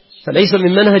فليس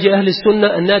من منهج أهل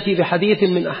السنة أن نأتي بحديث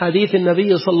من أحاديث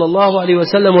النبي صلى الله عليه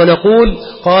وسلم ونقول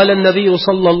قال النبي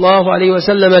صلى الله عليه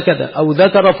وسلم كذا، أو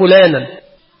ذكر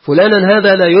فلانا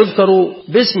هذا لا يذكر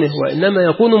باسمه وإنما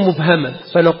يكون مبهما،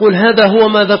 فنقول هذا هو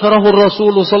ما ذكره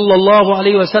الرسول صلى الله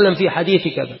عليه وسلم في حديث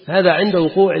كذا. هذا عند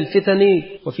وقوع الفتن،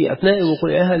 وفي أثناء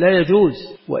وقوعها لا يجوز،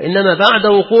 وإنما بعد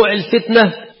وقوع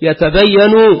الفتنة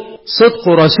يتبين صدق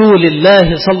رسول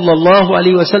الله صلى الله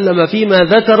عليه وسلم فيما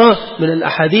ذكر من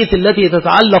الأحاديث التي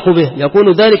تتعلق به،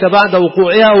 يكون ذلك بعد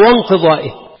وقوعها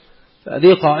وانقضائه.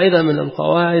 فهذه قاعدة من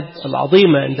القواعد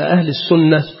العظيمة عند أهل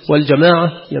السنة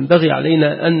والجماعة، ينبغي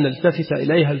علينا أن نلتفت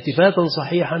إليها التفاتا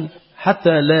صحيحا حتى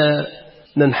لا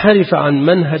ننحرف عن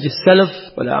منهج السلف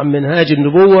ولا عن منهاج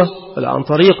النبوة ولا عن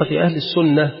طريقة أهل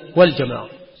السنة والجماعة،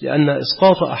 لأن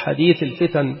إسقاط أحاديث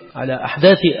الفتن على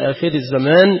أحداث آخر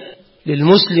الزمان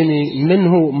للمسلم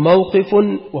منه موقف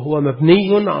وهو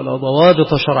مبني على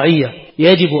ضوابط شرعية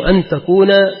يجب أن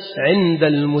تكون عند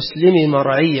المسلم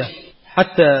مرعية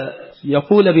حتى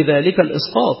يقول بذلك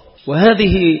الإسقاط.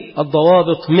 وهذه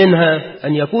الضوابط منها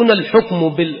أن يكون الحكم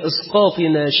بالإسقاط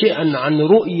ناشئا عن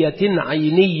رؤية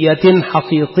عينية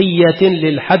حقيقية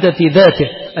للحدث ذاته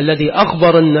الذي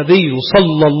أخبر النبي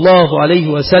صلى الله عليه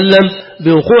وسلم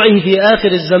بوقوعه في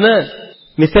آخر الزمان.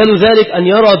 مثال ذلك أن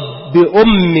يرى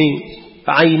بأم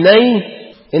عينيه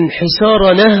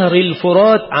انحسار نهر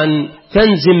الفرات عن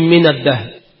كنز من الذهب،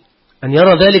 أن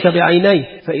يرى ذلك بعينيه،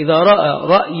 فإذا رأى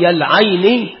رأي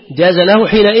العين جاز له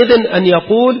حينئذ أن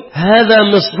يقول هذا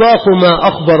مصداق ما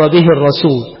أخبر به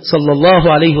الرسول صلى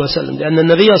الله عليه وسلم، لأن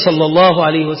النبي صلى الله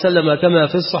عليه وسلم كما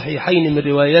في الصحيحين من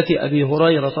رواية أبي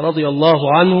هريرة رضي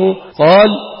الله عنه قال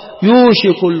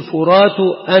يوشك الفرات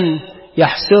أن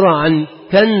يحسر عن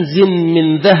كنز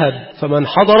من ذهب فمن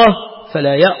حضره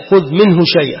فلا يأخذ منه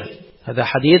شيئا. هذا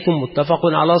حديث متفق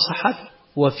على صحته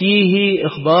وفيه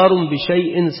إخبار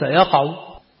بشيء سيقع.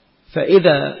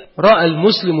 فإذا رأى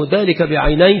المسلم ذلك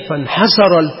بعينيه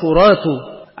فانحسر الفرات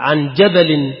عن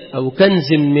جبل أو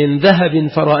كنز من ذهب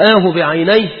فرآه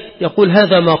بعينيه يقول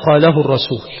هذا ما قاله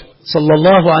الرسول صلى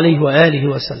الله عليه وآله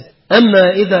وسلم. أما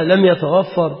إذا لم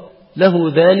يتوفر له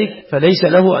ذلك فليس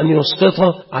له أن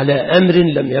يسقط على أمر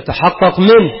لم يتحقق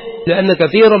منه، لأن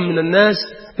كثيرا من الناس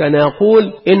كان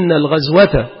يقول إن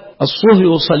الغزوة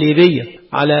الصهيوصليبية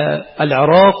على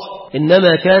العراق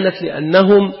إنما كانت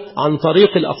لأنهم عن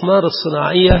طريق الأقمار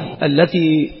الصناعية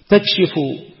التي تكشف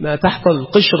ما تحت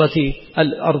القشرة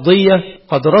الأرضية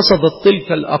قد رصدت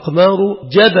تلك الأقمار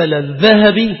جبل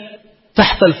الذهب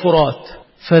تحت الفرات،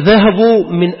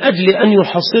 فذهبوا من أجل أن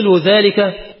يحصلوا ذلك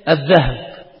الذهب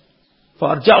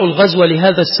فأرجعوا الغزو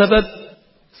لهذا السبب،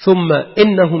 ثم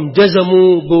إنهم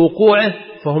جزموا بوقوعه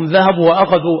فهم ذهبوا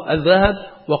وأخذوا الذهب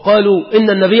وقالوا إن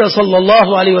النبي صلى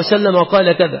الله عليه وسلم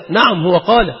قال كذا. نعم هو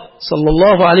قال صلى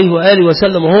الله عليه وآله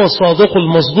وسلم وهو الصادق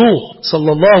المصدوق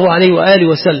صلى الله عليه وآله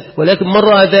وسلم، ولكن من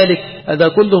رأى ذلك هذا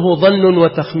كله ظن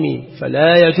وتخمين.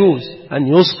 فلا يجوز أن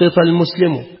يسقط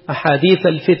المسلم أحاديث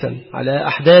الفتن على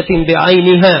أحداث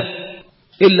بعينها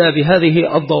إلا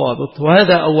بهذه الضوابط،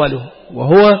 وهذا أوله،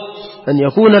 وهو أن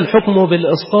يكون الحكم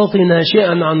بالإسقاط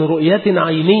ناشئا عن رؤية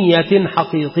عينية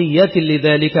حقيقية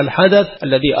لذلك الحدث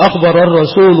الذي أخبر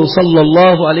الرسول صلى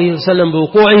الله عليه وسلم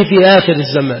بوقوعه في آخر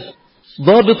الزمان.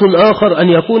 ضابط آخر أن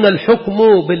يكون الحكم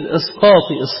بالإسقاط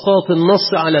إسقاط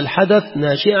النص على الحدث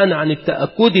ناشئا عن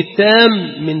التأكد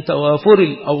التام من توافر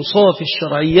الأوصاف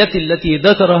الشرعية التي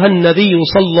ذكرها النبي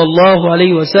صلى الله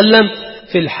عليه وسلم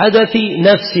في الحدث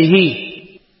نفسه.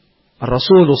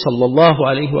 الرسول صلى الله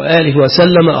عليه وآله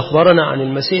وسلم أخبرنا عن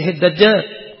المسيح الدجال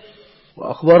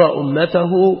وأخبر أمته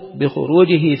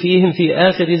بخروجه فيهم في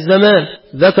آخر الزمان،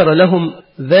 ذكر لهم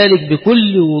ذلك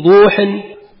بكل وضوح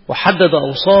وحدد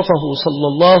أوصافه صلى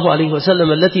الله عليه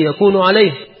وسلم التي يكون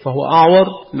عليه، فهو أعور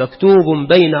مكتوب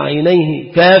بين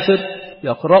عينيه كافر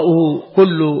يقرأه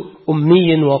كل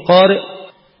أمي وقارئ،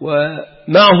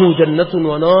 ومعه جنة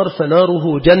ونار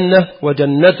فناره جنة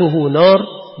وجنته نار،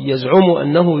 يزعم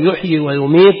أنه يحيي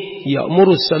ويميت،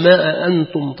 يأمر السماء أن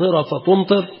تمطر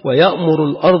فتمطر، ويأمر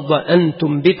الأرض أن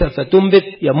تنبت فتنبت،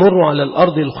 يمر على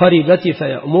الأرض الخربة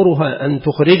فيأمرها أن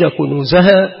تخرج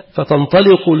كنوزها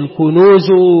فتنطلق الكنوز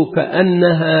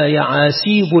كأنها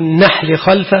يعاسيب النحل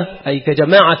خلفه، أي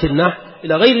كجماعة النحل،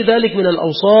 إلى غير ذلك من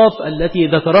الأوصاف التي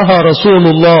ذكرها رسول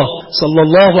الله صلى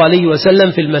الله عليه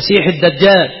وسلم في المسيح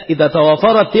الدجال. إذا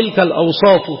توافرت تلك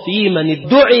الأوصاف في من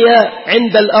ادعي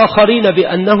عند الآخرين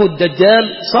بأنه الدجال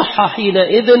صح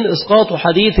حينئذ إسقاط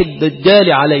حديث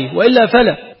الدجال عليه، وإلا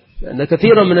فلا، لأن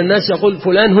كثيرا من الناس يقول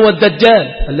فلان هو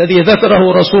الدجال الذي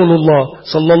ذكره رسول الله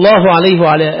صلى الله عليه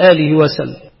وعلى آله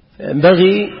وسلم.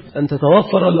 ينبغي أن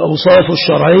تتوفر الأوصاف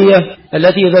الشرعية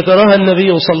التي ذكرها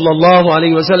النبي صلى الله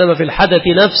عليه وسلم في الحدث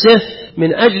نفسه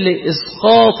من أجل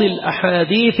إسقاط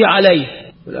الأحاديث عليه،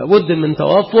 ولا بد من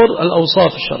توفر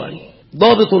الأوصاف الشرعية.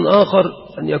 ضابط آخر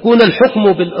أن يكون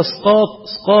الحكم بالإسقاط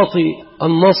إسقاط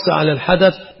النص على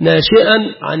الحدث ناشئا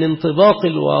عن انطباق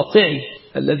الواقع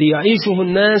الذي يعيشه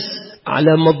الناس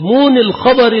على مضمون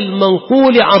الخبر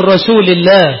المنقول عن رسول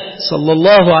الله صلى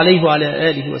الله عليه وعلى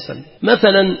آله وسلم.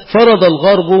 مثلا فرض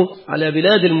الغرب على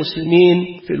بلاد المسلمين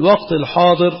في الوقت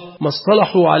الحاضر ما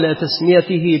اصطلحوا على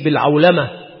تسميته بالعولمة.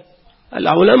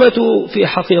 العولمة في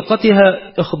حقيقتها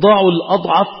إخضاع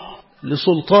الأضعف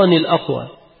لسلطان الأقوى،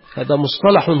 هذا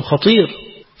مصطلح خطير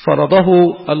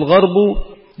فرضه الغرب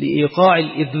لإيقاع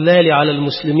الإذلال على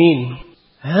المسلمين.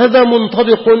 هذا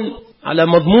منطبق على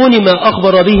مضمون ما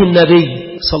أخبر به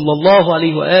النبي صلى الله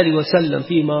عليه وآله وسلم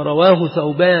فيما رواه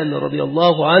ثوبان رضي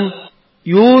الله عنه: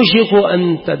 يوشك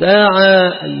أن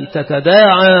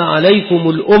تتداعى عليكم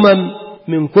الأمم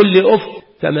من كل أفق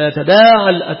كما تداعى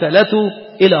الأكلة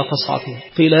إلى قصعتها.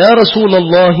 قيل يا رسول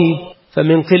الله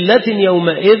فمن قلة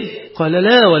يومئذ؟ قال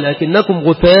لا، ولكنكم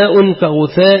غثاء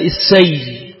كغثاء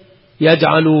السيل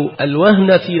يجعل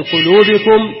الوهن في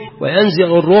قلوبكم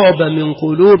وينزع الرعب من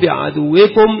قلوب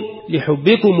عدوكم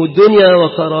لحبكم الدنيا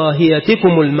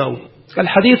وكراهيتكم الموت.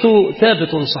 الحديث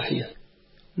ثابت صحيح.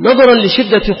 نظرا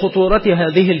لشدة خطورة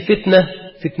هذه الفتنة،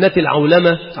 فتنة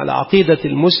العولمة على عقيدة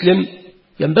المسلم،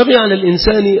 ينبغي على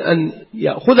الإنسان أن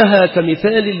يأخذها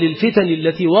كمثال للفتن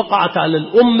التي وقعت على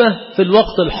الأمة في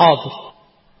الوقت الحاضر.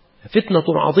 فتنة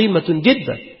عظيمة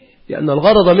جدا، لأن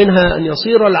الغرض منها أن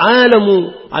يصير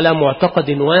العالم على معتقد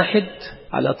واحد،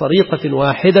 على طريقة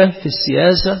واحدة في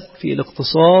السياسة، في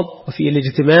الاقتصاد، وفي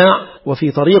الاجتماع،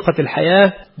 وفي طريقة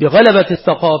الحياة، بغلبة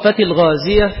الثقافة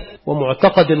الغازية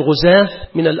ومعتقد الغزاة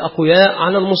من الأقوياء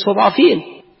على المستضعفين.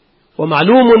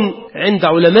 ومعلوم عند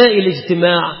علماء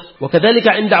الاجتماع وكذلك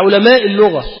عند علماء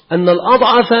اللغة أن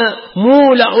الأضعف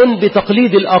مولع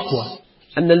بتقليد الأقوى،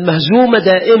 أن المهزوم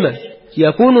دائما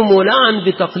يكون مولعا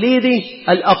بتقليد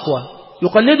الأقوى،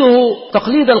 يقلده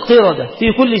تقليد القردة في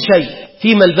كل شيء،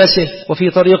 في ملبسه وفي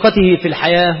طريقته في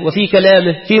الحياة وفي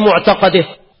كلامه في معتقده،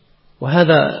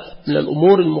 وهذا من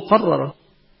الأمور المقررة.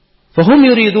 فهم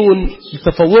يريدون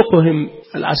بتفوقهم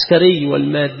العسكري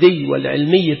والمادي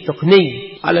والعلمي التقني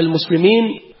على المسلمين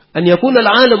أن يكون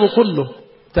العالم كله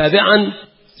تابعا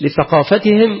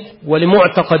لثقافتهم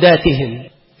ولمعتقداتهم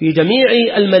في جميع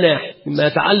المناحي، مما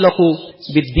يتعلق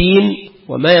بالدين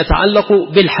وما يتعلق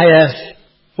بالحياة.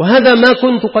 وهذا ما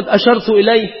كنت قد أشرت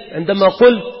إليه عندما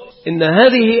قلت إن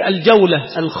هذه الجولة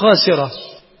الخاسرة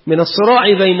من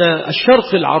الصراع بين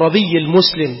الشرق العربي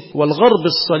المسلم والغرب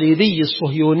الصليبي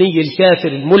الصهيوني الكافر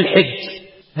الملحد،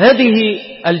 هذه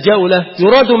الجولة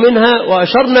يراد منها،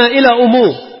 وأشرنا إلى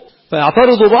أمور،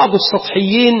 فيعترض بعض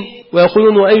السطحيين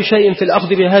ويقولون وأي شيء في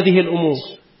الأخذ بهذه الأمور.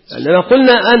 لأننا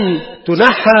قلنا أن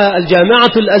تنحى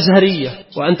الجامعة الأزهرية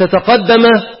وأن تتقدم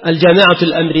الجامعة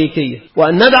الأمريكية،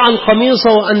 وأن ندع القميص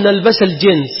وأن نلبس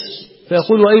الجنس،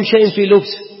 فيقول وأي شيء في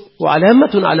لبس،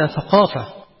 وعلامة على ثقافة،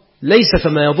 ليس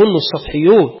كما يظن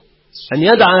السطحيون أن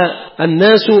يدعى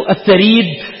الناس الثريد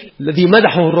الذي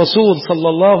مدحه الرسول صلى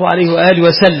الله عليه وآله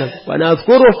وسلم، وأنا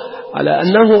أذكره على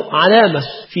أنه علامة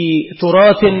في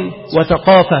تراث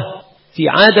وثقافة، في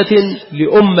عادة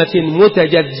لأمة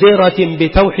متجذرة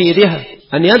بتوحيدها،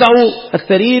 أن يدعوا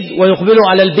الثريد ويقبلوا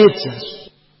على البيتزا،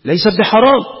 ليست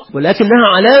بحرام، ولكنها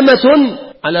علامة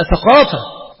على ثقافة.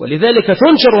 ولذلك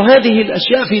تنشر هذه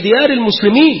الأشياء في ديار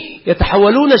المسلمين،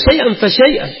 يتحولون شيئا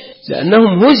فشيئا،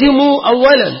 لأنهم هزموا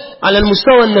أولا على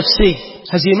المستوى النفسي،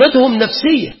 هزيمتهم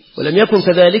نفسية، ولم يكن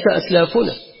كذلك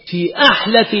أسلافنا في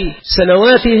أحلف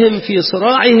سنواتهم في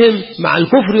صراعهم مع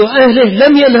الكفر وأهله،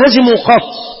 لم ينهزموا قط،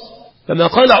 كما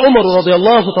قال عمر رضي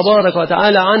الله تبارك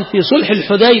وتعالى عنه في صلح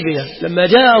الحديبية لما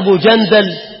جاء أبو جندل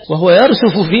وهو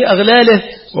يرسف في أغلاله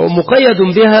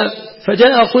ومقيد بها،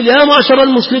 فجاء يقول يا معشر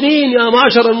المسلمين، يا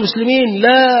معشر المسلمين،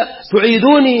 لا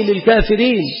تعيدوني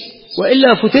للكافرين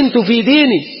وإلا فتنت في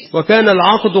ديني. وكان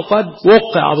العقد قد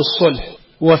وقع بالصلح،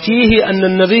 وفيه أن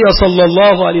النبي صلى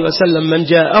الله عليه وسلم من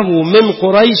جاءه من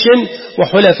قريش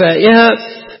وحلفائها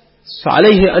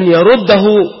فعليه أن يرده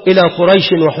إلى قريش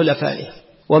وحلفائها،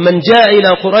 ومن جاء إلى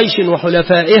قريش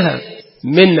وحلفائها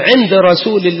من عند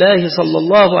رسول الله صلى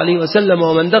الله عليه وسلم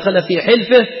ومن دخل في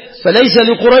حلفه فليس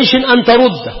لقريش أن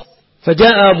ترده.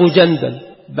 فجاء أبو جندل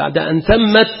بعد أن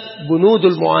تمت بنود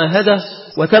المعاهدة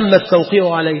وتم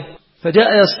التوقيع عليه، فجاء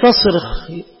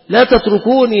يستصرخ: لا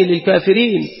تتركوني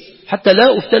للكافرين حتى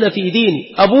لا أفتن في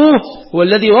ديني. أبوه هو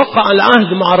الذي وقع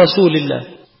العهد مع رسول الله.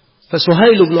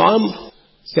 فسهيل بن عمرو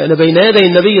كان بين يدي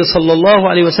النبي صلى الله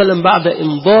عليه وسلم بعد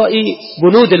إمضاء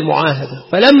بنود المعاهدة،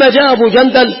 فلما جاء أبو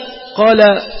جندل قال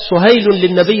سهيل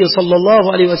للنبي صلى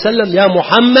الله عليه وسلم: يا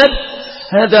محمد،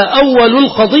 هذا أول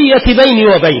القضية بيني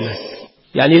وبينك،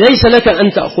 يعني ليس لك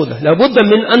أن تأخذه، لابد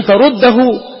من أن ترده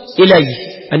إلي،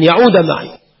 أن يعود معي.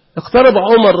 اقترب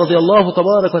عمر رضي الله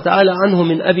تبارك وتعالى عنه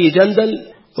من أبي جندل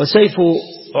وسيف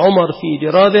عمر في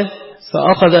جرابه،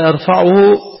 فأخذ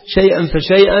يرفعه شيئا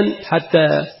فشيئا حتى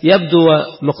يبدو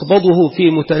مقبضه في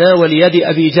متناول يد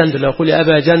أبي جندل، يقول: يا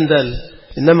أبا جندل،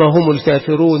 إنما هم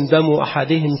الكافرون دم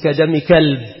أحدهم كدم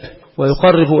كلب،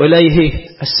 ويقرب إليه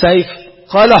السيف.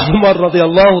 قال عمر رضي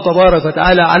الله تبارك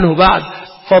وتعالى عنه بعد: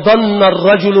 فظن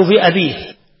الرجل بأبيه،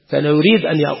 كان يريد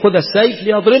أن يأخذ السيف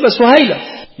ليضرب سهيلا،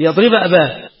 ليضرب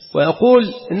أباه، ويقول: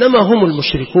 إنما هم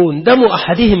المشركون دم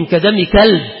أحدهم كدم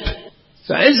كلب.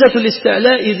 فعزة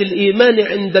الاستعلاء بالإيمان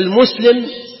عند المسلم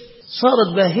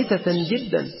صارت باهتة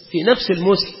جدا في نفس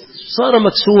المسلم، صار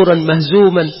مكسورا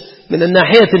مهزوما من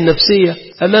الناحية النفسية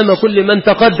أمام كل من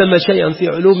تقدم شيئا في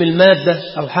علوم المادة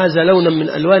أو حاز لونا من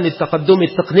ألوان التقدم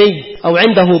التقني أو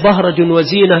عنده بهرج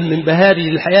وزينة من بهارج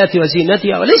الحياة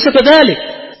وزينتها، وليس كذلك،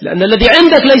 لأن الذي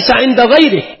عندك ليس عند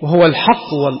غيرك، وهو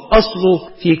الحق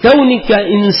والأصل في كونك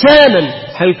إنسانا،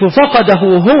 حيث فقده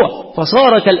هو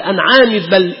فصار كالأنعام،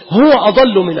 بل هو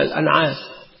أضل من الأنعام.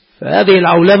 فهذه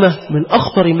العولمة من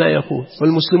أخطر ما يكون،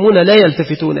 والمسلمون لا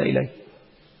يلتفتون إليه،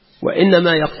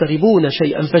 وإنما يقتربون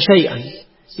شيئا فشيئا،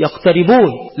 يقتربون،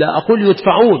 لا أقول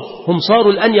يدفعون، هم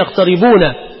صاروا الآن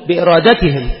يقتربون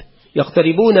بإرادتهم،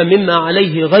 يقتربون مما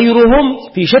عليه غيرهم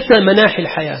في شتى مناحي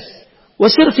الحياة.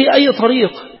 وسر في أي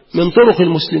طريق من طرق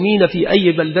المسلمين في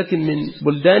أي بلدة من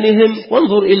بلدانهم،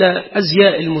 وانظر إلى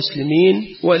أزياء المسلمين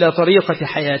وإلى طريقة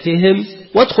حياتهم،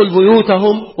 وادخل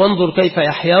بيوتهم وانظر كيف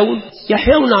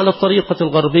يحيون على الطريقة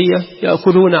الغربية،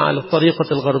 يأكلون على الطريقة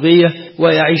الغربية،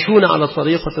 ويعيشون على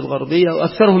الطريقة الغربية،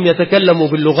 وأكثرهم يتكلم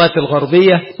باللغات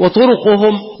الغربية،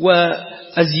 وطرقهم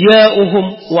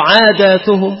وأزياؤهم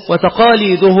وعاداتهم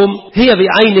وتقاليدهم هي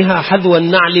بعينها حذو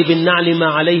النعل بالنعل ما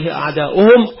عليه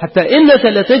أعداؤهم، حتى إنك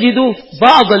لتجد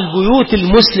بعض البيوت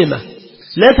المسلمة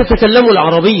لا تتكلم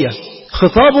العربية،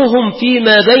 خطابهم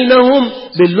فيما بينهم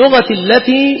باللغة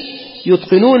التي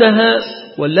يتقنونها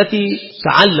والتي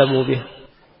تعلموا بها،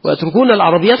 ويتركون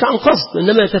العربية عن قصد،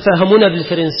 إنما يتفاهمون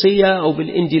بالفرنسية أو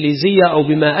بالإنجليزية أو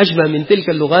بما أشبه من تلك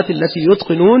اللغات التي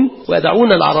يتقنون،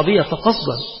 ويدعون العربية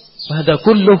قصدا. وهذا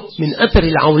كله من أثر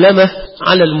العولمة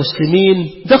على المسلمين،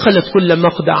 دخلت كل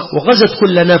مقدع وغزت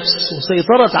كل نفس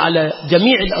وسيطرت على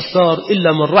جميع الأفكار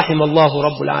إلا من رحم الله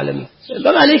رب العالمين.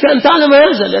 بل عليك أن تعلم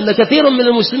هذا، لأن كثيرا من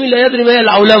المسلمين لا يدري ما هي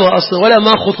العولمة أصلا ولا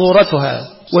ما خطورتها،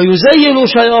 ويزين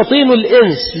شياطين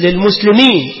الإنس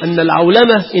للمسلمين أن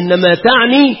العولمة إنما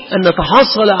تعني أن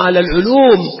نتحصل على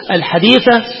العلوم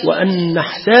الحديثة وأن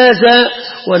نحتاز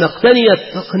ونقتني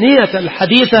التقنية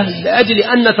الحديثة لأجل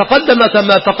أن نتقدم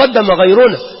كما تقدم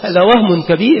غيرنا. هذا وهم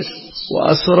كبير.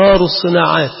 وأسرار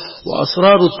الصناعات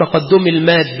وأسرار التقدم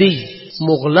المادي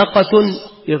مغلقة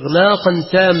إغلاقا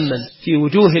تاما في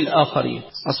وجوه الآخرين،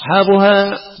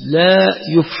 أصحابها لا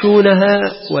يفشونها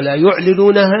ولا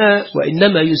يعلنونها،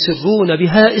 وإنما يسرون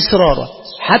بها إسرارا.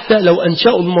 حتى لو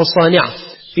أنشأوا المصانع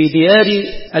في ديار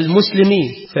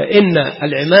المسلمين، فإن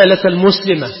العمالة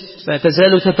المسلمة ما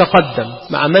تزال تتقدم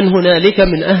مع من هنالك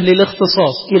من أهل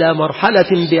الاختصاص إلى مرحلة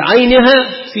بعينها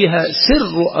فيها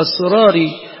سر أسرار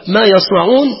ما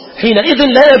يصنعون، حينئذ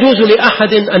لا يجوز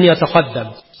لأحد أن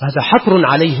يتقدم. هذا حكر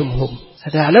عليهم هم،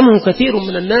 هذا يعلمه كثير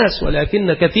من الناس،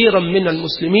 ولكن كثيرا من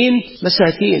المسلمين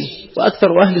مساكين، وأكثر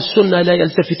أهل السنة لا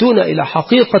يلتفتون إلى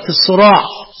حقيقة الصراع.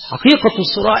 حقيقة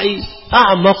الصراع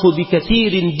أعمق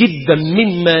بكثير جدا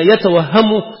مما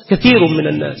يتوهمه كثير من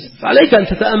الناس، فعليك أن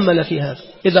تتأمل في هذا.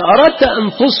 إذا أردت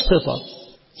أن تسقط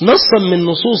نصا من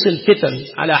نصوص الفتن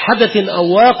على حدث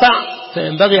أو واقع،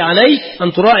 فينبغي عليك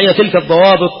أن تراعي تلك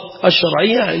الضوابط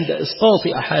الشرعية عند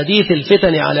إسقاط أحاديث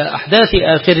الفتن على أحداث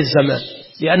آخر الزمان،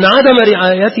 لأن عدم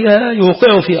رعايتها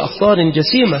يوقع في أخطار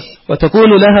جسيمة وتكون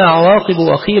لها عواقب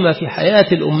وخيمة في حياة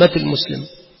الأمة المسلمة.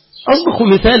 أصدق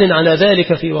مثال على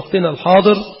ذلك في وقتنا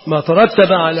الحاضر ما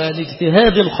ترتب على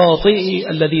الاجتهاد الخاطئ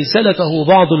الذي سلكه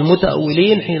بعض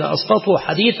المتأولين حين أسقطوا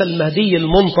حديث المهدي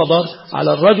المنتظر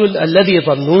على الرجل الذي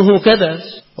ظنوه كذا.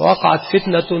 وقعت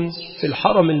فتنة في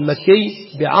الحرم المكي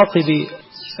بعقب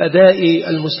أداء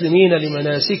المسلمين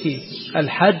لمناسك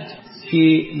الحج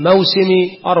في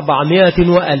موسم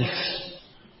 400,000،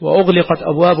 وأغلقت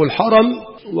أبواب الحرم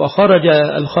وخرج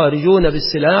الخارجون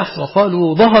بالسلاح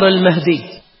وقالوا ظهر المهدي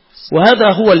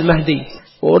وهذا هو المهدي،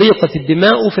 وأريقت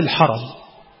الدماء في الحرم،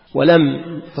 ولم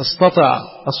تستطع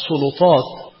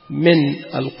السلطات من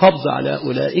القبض على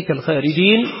أولئك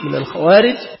الخارجين من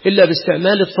الخوارج إلا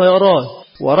باستعمال الطيران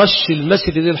ورش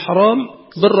المسجد الحرام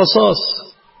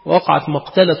بالرصاص. وقعت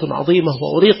مقتلة عظيمة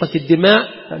وأريقت الدماء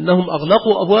أنهم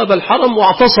أغلقوا أبواب الحرم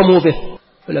واعتصموا به،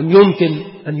 فلم يمكن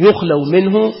أن يخلوا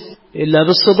منه إلا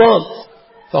بالصدام،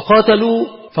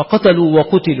 فقتلوا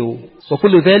وقتلوا،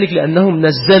 وكل ذلك لأنهم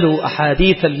نزلوا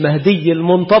أحاديث المهدي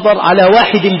المنتظر على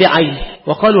واحد بعينه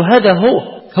وقالوا هذا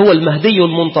هو المهدي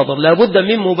المنتظر لا بد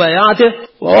من مبايعته،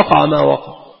 ووقع ما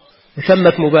وقع.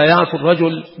 تمت مبايعة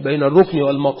الرجل بين الركن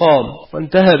والمقام،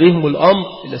 وانتهى بهم الأمر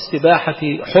إلى استباحة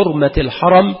حرمة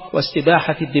الحرم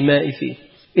واستباحة الدماء فيه.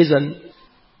 إذن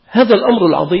هذا الأمر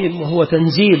العظيم وهو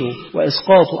تنزيل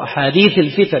وإسقاط أحاديث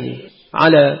الفتن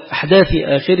على أحداث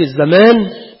آخر الزمان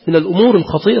من الأمور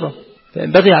الخطيرة،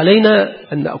 فينبغي علينا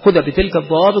أن نأخذ بتلك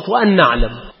الضوابط وأن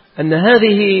نعلم أن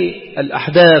هذه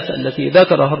الأحداث التي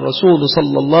ذكرها الرسول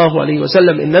صلى الله عليه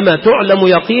وسلم إنما تعلم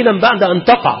يقينا بعد أن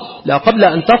تقع لا قبل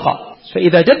أن تقع.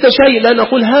 فإذا جد شيء لا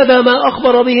نقول هذا ما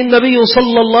أخبر به النبي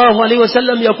صلى الله عليه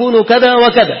وسلم يكون كذا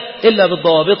وكذا إلا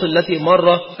بالضوابط التي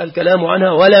مر الكلام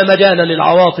عنها، ولا مجال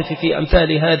للعواطف في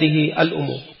أمثال هذه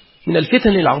الأمور. من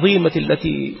الفتن العظيمة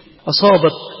التي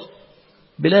أصابت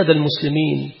بلاد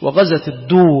المسلمين وغزت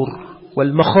الدور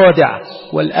والمخادع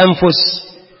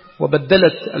والأنفس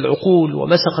وبدلت العقول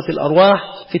ومسخت الأرواح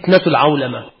فتنة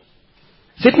العولمة.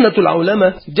 فتنة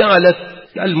العولمة جعلت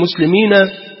المسلمين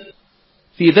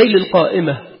في ذيل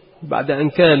القائمة بعد أن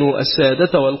كانوا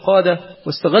السادة والقادة،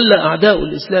 واستغل أعداء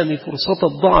الإسلام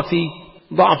فرصة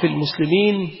ضعف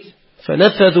المسلمين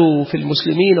فنفذوا في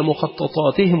المسلمين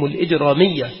مخططاتهم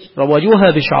الإجرامية،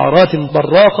 روجوها بشعارات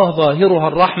براقة ظاهرها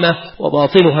الرحمة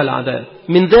وباطنها العذاب.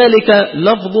 من ذلك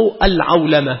لفظ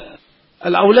العولمة.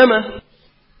 العولمة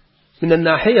من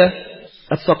الناحية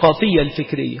الثقافية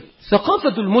الفكرية،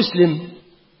 ثقافة المسلم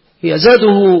هي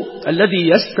زاده الذي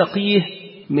يستقيه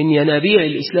من ينابيع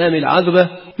الإسلام العذبة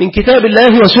من كتاب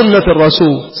الله وسنة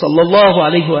الرسول صلى الله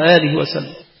عليه وآله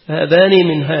وسلم. هذان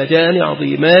منهاجان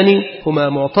عظيمان هما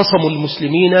معتصم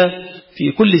المسلمين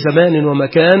في كل زمان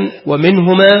ومكان،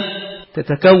 ومنهما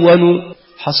تتكون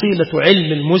حصيلة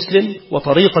علم المسلم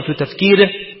وطريقة تفكيره،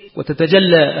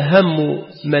 وتتجلى أهم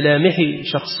ملامح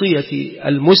شخصية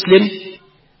المسلم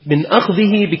من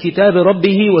أخذه بكتاب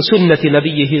ربه وسنة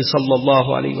نبيه صلى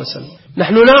الله عليه وسلم.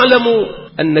 نحن نعلم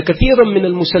أن كثيرا من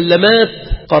المسلمات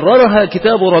قررها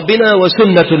كتاب ربنا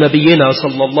وسنة نبينا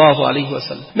صلى الله عليه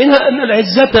وسلم، منها أن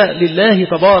العزة لله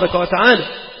تبارك وتعالى.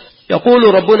 يقول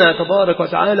ربنا تبارك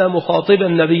وتعالى مخاطبا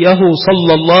نبيه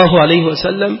صلى الله عليه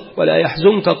وسلم: ولا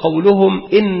يحزنك قولهم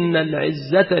إن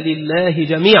العزة لله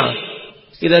جميعا.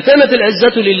 إذا كانت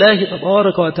العزة لله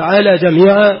تبارك وتعالى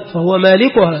جميعا فهو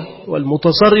مالكها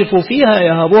والمتصرف فيها،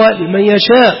 يهبها لمن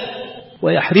يشاء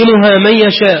ويحرمها من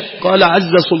يشاء. قال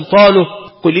عز سلطانه: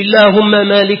 قل اللهم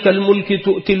مالك الملك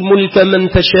تؤتي الملك من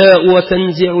تشاء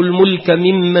وتنزع الملك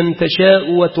ممن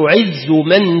تشاء وتعز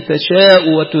من تشاء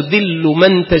وتذل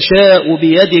من تشاء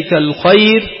بيدك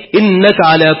الخير إنك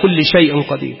على كل شيء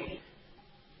قدير.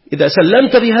 إذا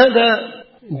سلمت بهذا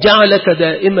جعلك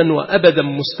دائما وأبدا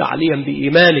مستعليا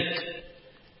بإيمانك،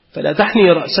 فلا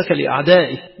تحني رأسك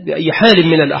لأعدائك بأي حال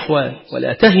من الأحوال،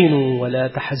 ولا تهنوا ولا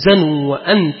تحزنوا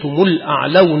وأنتم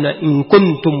الأعلون إن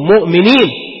كنتم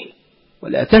مؤمنين.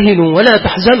 ولا تهنوا ولا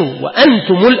تحزنوا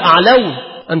وأنتم الأعلون،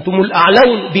 أنتم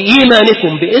الأعلون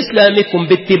بإيمانكم بإسلامكم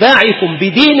باتباعكم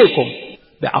بدينكم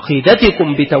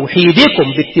بعقيدتكم بتوحيدكم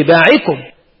باتباعكم،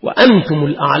 وأنتم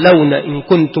الأعلون إن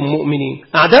كنتم مؤمنين.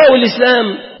 أعداء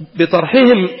الإسلام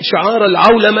بطرحهم شعار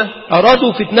العولمة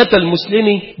أرادوا فتنة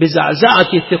المسلم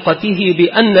بزعزعة ثقته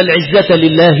بأن العزة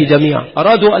لله جميعا،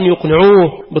 أرادوا أن يقنعوه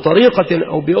بطريقة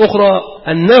أو بأخرى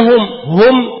أنهم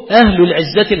هم أهل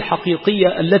العزة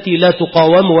الحقيقية التي لا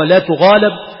تقاوم ولا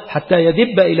تغالب، حتى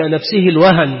يدب إلى نفسه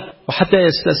الوهن وحتى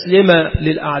يستسلم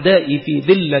للأعداء في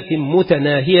ذلة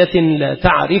متناهية لا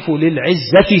تعرف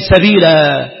للعزة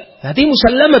سبيلا. هذه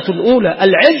مسلمة أولى،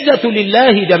 العزة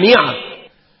لله جميعا.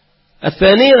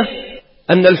 الثانية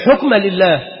أن الحكم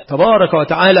لله تبارك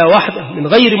وتعالى وحده من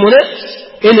غير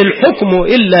منافس، إن الحكم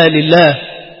إلا لله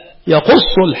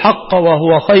يقص الحق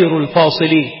وهو خير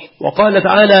الفاصلين. وقال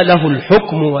تعالى له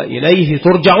الحكم وإليه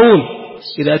ترجعون.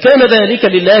 إذا كان ذلك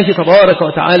لله تبارك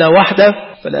وتعالى وحده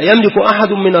فلا يملك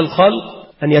أحد من الخلق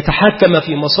أن يتحكم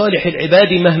في مصالح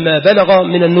العباد مهما بلغ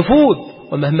من النفوذ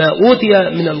ومهما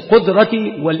أوتي من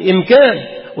القدرة والإمكان،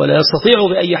 ولا يستطيع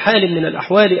بأي حال من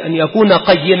الأحوال أن يكون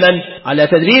قيما على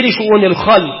تدبير شؤون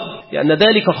الخلق، لأن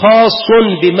ذلك خاص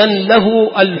بمن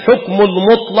له الحكم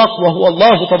المطلق وهو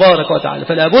الله تبارك وتعالى.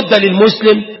 فلا بد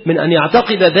للمسلم من أن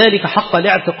يعتقد ذلك حق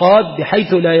الاعتقاد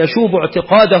بحيث لا يشوب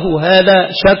اعتقاده هذا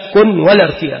شك ولا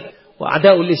ارتياب.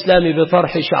 وأعداء الإسلام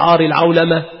بطرح شعار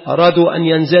العولمة أرادوا أن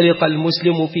ينزلق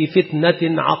المسلم في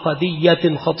فتنة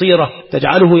عقدية خطيرة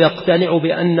تجعله يقتنع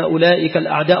بأن أولئك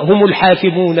الأعداء هم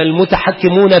الحاكمون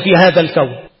المتحكمون في هذا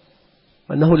الكون،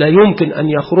 وأنه لا يمكن أن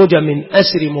يخرج من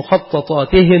أسر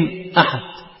مخططاتهم أحد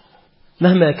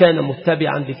مهما كان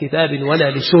متبعا لكتاب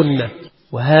ولا لسنة.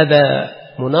 وهذا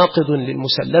مناقض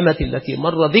للمسلمة التي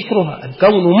مر ذكرها،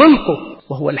 الكون ملكه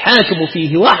وهو الحاكم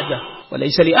فيه وحده،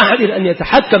 وليس لأحد أن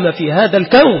يتحكم في هذا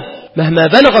الكون مهما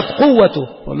بلغت قوته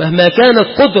ومهما كانت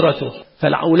قدرته.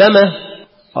 فالعولمة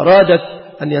أرادت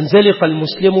أن ينزلق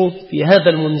المسلم في هذا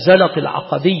المنزلق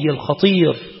العقدي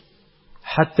الخطير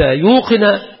حتى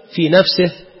يوقن في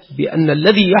نفسه بأن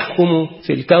الذي يحكم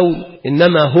في الكون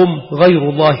إنما هم غير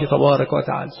الله تبارك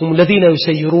وتعالى، هم الذين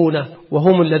يسيرونه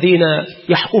وهم الذين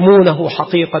يحكمونه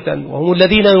حقيقة وهم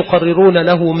الذين يقررون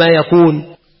له ما يكون.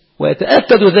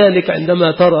 ويتأكد ذلك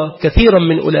عندما ترى كثيرا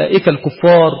من أولئك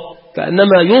الكفار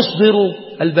كأنما يصدر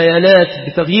البيانات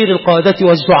بتغيير القادة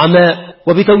والزعماء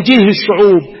وبتوجيه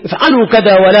الشعوب، افعلوا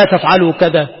كذا ولا تفعلوا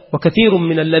كذا. وكثير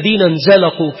من الذين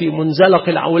انزلقوا في منزلق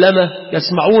العولمة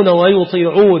يسمعون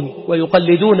ويطيعون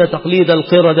ويقلدون تقليد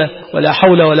القردة، ولا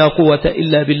حول ولا قوة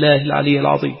إلا بالله العلي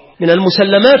العظيم. من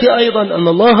المسلمات أيضا أن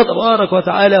الله تبارك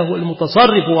وتعالى هو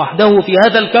المتصرف وحده في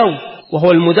هذا الكون،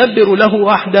 وهو المدبر له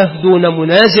وحده دون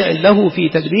منازع له في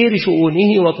تدبير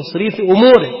شؤونه وتصريف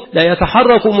أموره. لا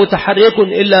يتحرك متحرك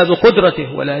إلا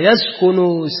بقدرته، ولا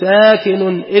يسكن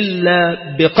ساكن إلا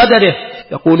بقدره.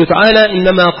 يقول تعالى: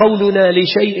 إنما قولنا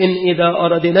لشيء إذا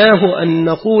أردناه أن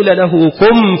نقول له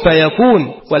كن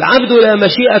فيكون. والعبد لا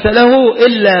مشيئة له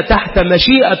إلا تحت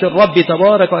مشيئة الرب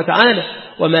تبارك وتعالى،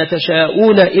 وما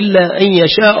تشاءون إلا أن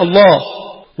يشاء الله.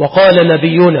 وقال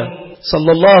نبينا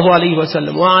صلى الله عليه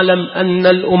وسلم: واعلم أن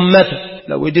الأمة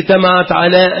لو اجتمعت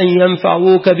على أن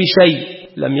ينفعوك بشيء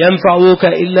لم ينفعوك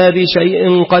إلا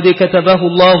بشيء قد كتبه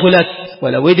الله لك،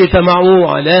 ولو اجتمعوا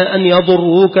على أن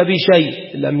يضروك بشيء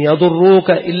لم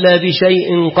يضروك إلا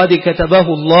بشيء قد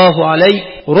كتبه الله عليك.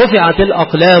 رفعت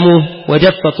الأقلام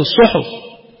وجفت الصحف.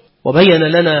 وبين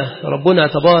لنا ربنا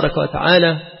تبارك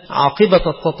وتعالى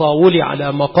عاقبة التطاول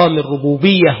على مقام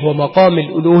الربوبية ومقام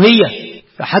الألوهية،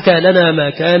 فحكى لنا ما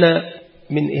كان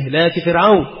من إهلاك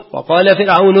فرعون. وقال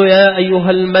فرعون: يا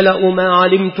أيها الملأ ما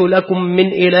علمت لكم من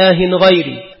إله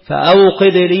غيري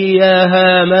فأوقد لي يا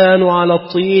هامان على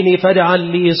الطين فاجعل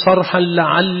لي صرحا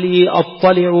لعلي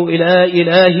أطلع إلى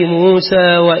إله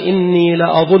موسى وإني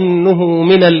لأظنه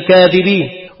من الكاذبين.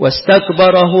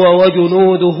 واستكبر هو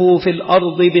وجنوده في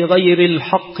الأرض بغير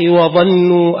الحق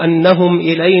وظنوا أنهم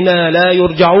إلينا لا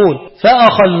يرجعون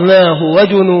فأخذناه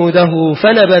وجنوده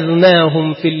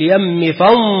فنبذناهم في اليم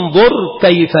فانظر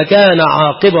كيف كان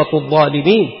عاقبة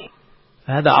الظالمين.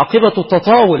 هذا عاقبة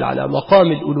التطاول على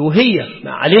مقام الألوهية.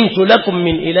 ما علمت لكم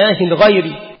من إله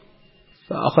غيري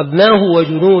فأخذناه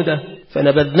وجنوده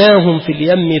فنبذناهم في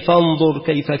اليم فانظر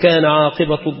كيف كان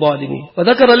عاقبة الظالمين.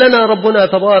 وذكر لنا ربنا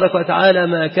تبارك وتعالى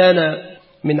ما كان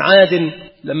من عاد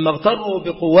لما اغتروا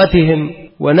بقوتهم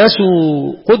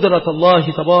ونسوا قدرة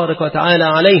الله تبارك وتعالى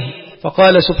عليهم،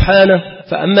 فقال سبحانه: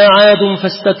 فأما عاد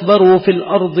فاستكبروا في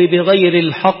الأرض بغير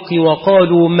الحق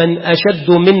وقالوا من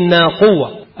أشد منا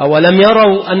قوة أولم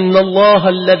يروا أن الله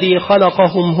الذي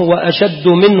خلقهم هو أشد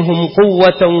منهم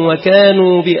قوة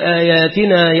وكانوا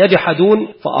بآياتنا يجحدون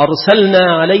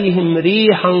فأرسلنا عليهم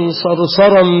ريحا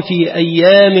صرصرا في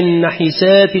أيام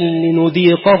نحسات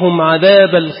لنذيقهم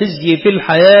عذاب الخزي في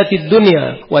الحياة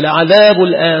الدنيا ولعذاب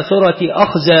الآخرة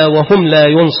أخزى وهم لا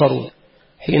ينصرون.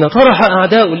 حين طرح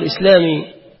أعداء الإسلام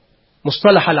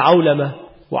مصطلح العولمة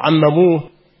وعمموه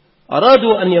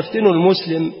أرادوا أن يفتنوا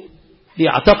المسلم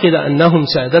ليعتقد أنهم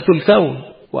سادة الكون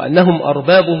وأنهم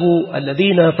أربابه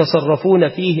الذين يتصرفون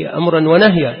فيه أمرا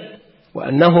ونهيا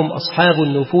وأنهم أصحاب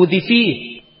النفوذ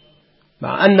فيه،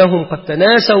 مع أنهم قد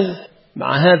تناسوا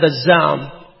مع هذا الزعم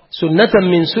سنة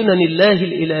من سنن الله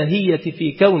الإلهية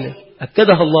في كونه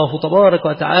أكدها الله تبارك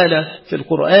وتعالى في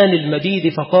القرآن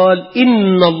المجيد فقال: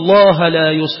 إن الله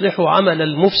لا يصلح عمل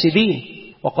المفسدين.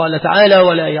 وقال تعالى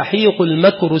ولا يحيق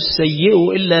المكر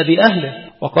السيء إلا بأهله.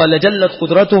 وقال جلت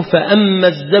قدرته فأما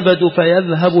الزبد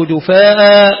فيذهب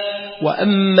جفاء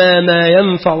وأما ما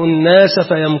ينفع الناس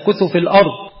فيمكث في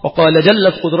الأرض. وقال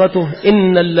جلت قدرته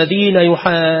إن الذين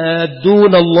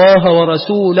يحادون الله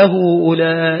ورسوله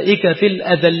أولئك في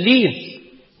الأذلين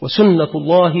وسنة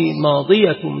الله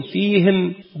ماضية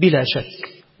فيهم بلا شك،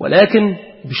 ولكن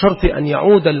بشرط أن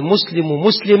يعود المسلم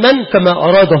مسلما كما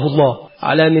أراده الله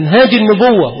على منهاج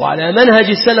النبوة وعلى منهج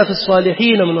السلف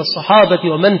الصالحين من الصحابة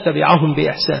ومن تبعهم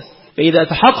بإحسان. فإذا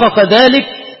تحقق ذلك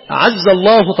أعز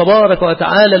الله تبارك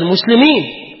وتعالى المسلمين،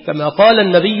 كما قال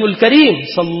النبي الكريم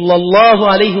صلى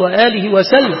الله عليه وآله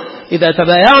وسلم إذا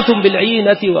تبايعتم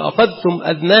بالعينة وأخذتم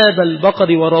أذناب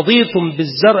البقر ورضيتم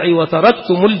بالزرع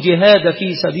وتركتم الجهاد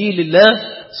في سبيل الله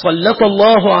سلط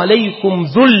الله عليكم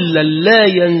ذلا لا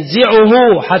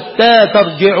ينزعه حتى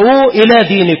ترجعوا إلى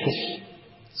دينكم.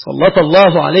 سلط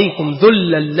الله عليكم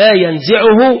ذلا لا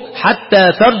ينزعه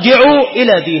حتى ترجعوا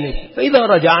إلى دينكم. فإذا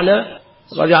رجعنا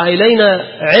رجع إلينا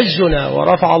عزنا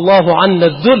ورفع الله عنا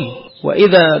الذل،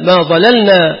 وإذا ما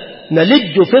ظللنا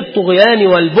نلج في الطغيان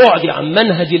والبعد عن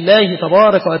منهج الله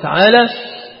تبارك وتعالى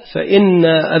فإن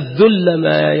الذل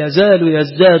ما يزال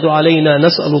يزداد علينا،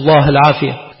 نسأل الله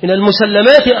العافية. من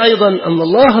المسلمات أيضا أن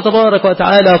الله تبارك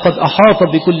وتعالى قد أحاط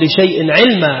بكل شيء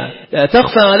علما، لا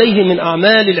تخفى عليه من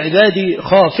أعمال العباد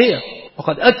خافية،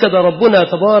 وقد أكد ربنا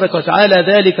تبارك وتعالى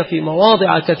ذلك في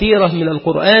مواضع كثيرة من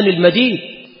القرآن المجيد.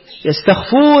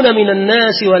 يستخفون من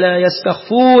الناس ولا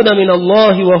يستخفون من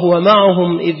الله وهو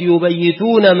معهم إذ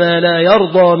يبيتون ما لا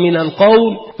يرضى من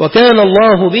القول وكان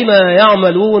الله بما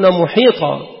يعملون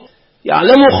محيطا.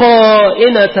 يعلم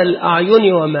خائنة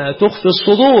الأعين وما تخفي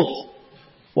الصدور.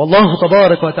 والله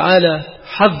تبارك وتعالى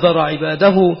حذر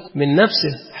عباده من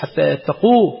نفسه حتى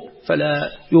يتقوه فلا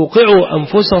يوقعوا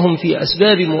أنفسهم في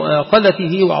أسباب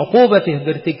مؤاخذته وعقوبته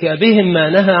بارتكابهم ما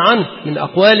نهى عنه من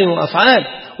أقوال وأفعال.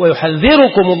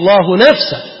 ويحذركم الله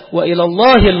نفسه وإلى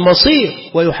الله المصير،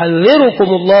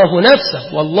 ويحذركم الله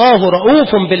نفسه والله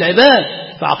رؤوف بالعباد.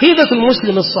 فعقيدة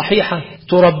المسلم الصحيحة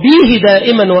تربيه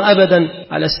دائما وأبدا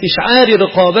على استشعار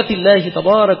رقابة الله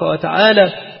تبارك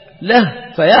وتعالى له،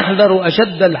 فيحذر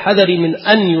أشد الحذر من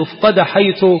أن يفقد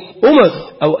حيث أمر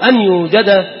أو أن يوجد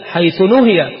حيث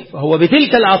نهي، وهو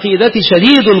بتلك العقيدة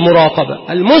شديد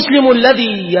المراقبة. المسلم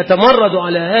الذي يتمرد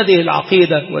على هذه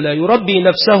العقيدة ولا يربي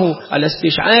نفسه على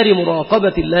استشعار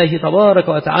مراقبة الله تبارك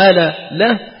وتعالى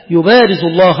له يبارز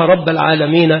الله رب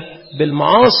العالمين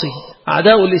بالمعاصي.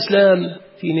 أعداء الإسلام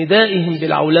في ندائهم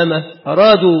بالعولمة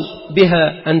أرادوا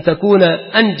بها أن تكون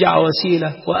أنجع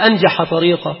وسيلة وأنجح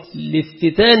طريقة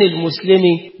لافتتان المسلم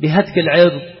بهتك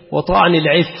العرض وطعن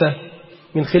العفة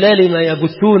من خلال ما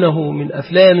يبثونه من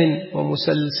أفلام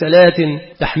ومسلسلات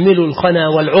تحمل الخنا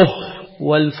والعهر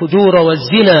والفجور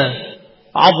والزنا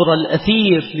عبر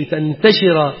الأثير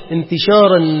لتنتشر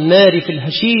انتشار النار في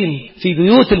الهشيم في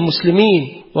بيوت المسلمين.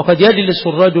 وقد يجلس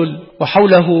الرجل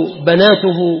وحوله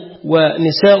بناته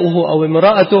ونساؤه أو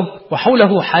امرأته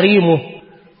وحوله حريمه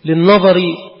للنظر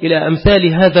إلى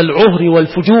أمثال هذا العهر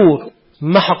والفجور.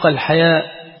 محق الحياء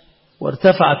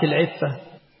وارتفعت العفة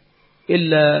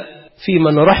إلا في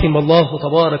من رحم الله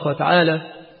تبارك وتعالى،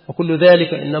 وكل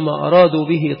ذلك إنما أرادوا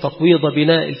به تقويض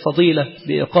بناء الفضيلة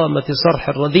بإقامة صرح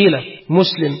الرذيلة.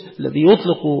 مسلم الذي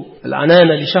يطلق العنان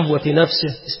لشهوة نفسه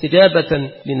استجابة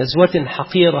لنزوة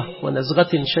حقيرة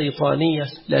ونزغة شيطانية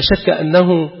لا شك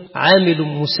أنه عامل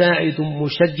مساعد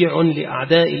مشجع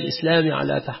لأعداء الإسلام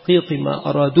على تحقيق ما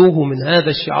أرادوه من هذا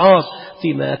الشعار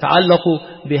فيما يتعلق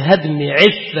بهدم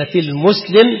عفة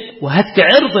المسلم وهتك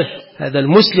عرضه. هذا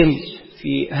المسلم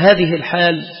في هذه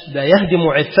الحال لا يهدم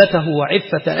عفته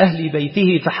وعفة أهل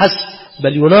بيته فحسب،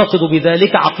 بل يناقض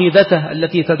بذلك عقيدته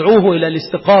التي تدعوه إلى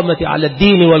الاستقامة على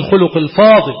الدين والخلق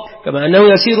الفاضل، كما أنه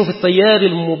يسير في التيار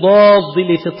المضاد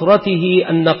لفطرته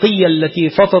النقية التي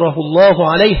فطره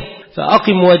الله عليها.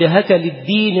 فأقم وجهك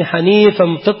للدين حنيفا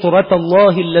فطرة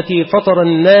الله التي فطر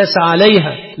الناس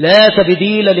عليها لا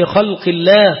تبديل لخلق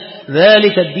الله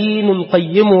ذلك الدين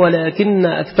القيم ولكن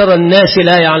أكثر الناس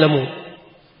لا يعلمون.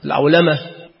 العولمة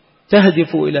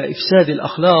تهدف إلى إفساد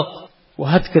الأخلاق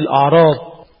وهتك الأعراض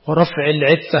ورفع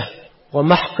العفة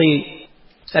ومحق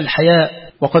الحياء،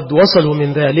 وقد وصلوا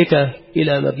من ذلك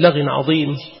إلى مبلغ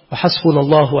عظيم وحسبنا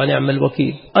الله ونعم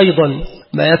الوكيل. أيضا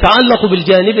ما يتعلق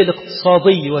بالجانب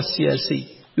الاقتصادي والسياسي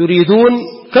يريدون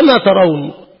كما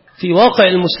ترون في واقع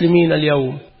المسلمين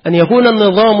اليوم أن يكون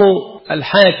النظام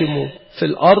الحاكم في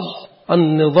الأرض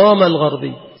النظام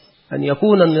الغربي، أن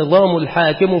يكون النظام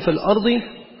الحاكم في الأرض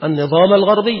النظام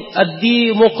الغربي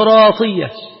الديمقراطية.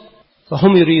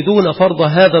 فهم يريدون فرض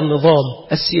هذا النظام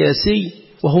السياسي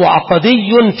وهو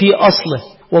عقدي في أصله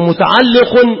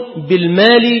ومتعلق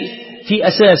بالمال في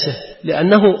أساسه،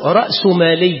 لأنه رأس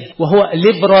مالي وهو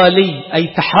ليبرالي أي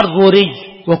تحرري،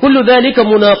 وكل ذلك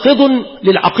مناقض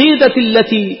للعقيدة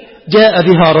التي جاء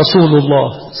بها رسول الله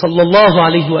صلى الله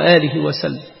عليه وآله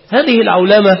وسلم. هذه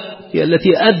العولمة هي التي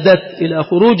أدت إلى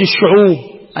خروج الشعوب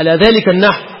على ذلك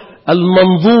النحو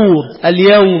المنظور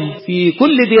اليوم في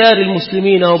كل ديار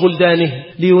المسلمين وبلدانهم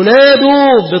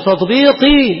لينادوا بتطبيق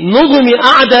نظم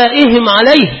أعدائهم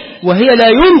عليه، وهي لا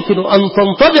يمكن أن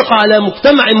تنطبق على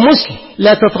مجتمع مسلم،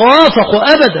 لا تتوافق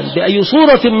أبدا بأي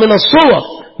صورة من الصور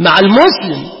مع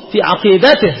المسلم في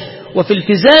عقيدته وفي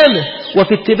التزامه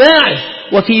وفي اتباعه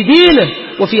وفي دينه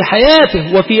وفي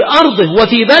حياته وفي أرضه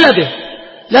وفي بلده،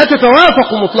 لا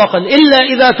تتوافق مطلقا إلا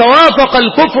إذا توافق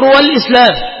الكفر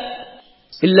والإسلام،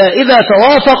 إلا إذا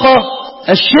توافق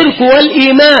الشرك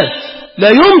والإيمان، لا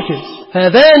يمكن،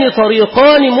 هذان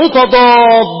طريقان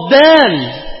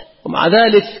متضادان. ومع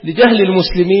ذلك لجهل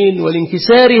المسلمين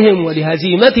ولانكسارهم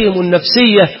ولهزيمتهم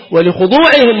النفسية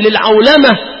ولخضوعهم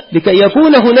للعولمة لكي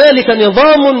يكون هنالك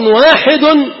نظام واحد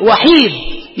وحيد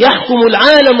يحكم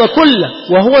العالم كله،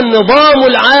 وهو النظام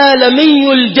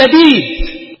العالمي الجديد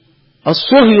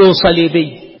الصهيوني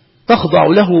صليبي تخضع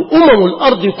له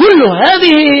الأرض كلها.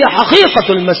 هذه هي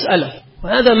حقيقة المسألة،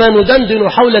 وهذا ما ندندن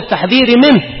حول التحذير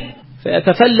منه.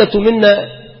 فيتفلت منا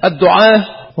الدعاة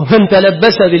ومن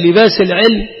تلبس بلباس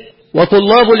العلم،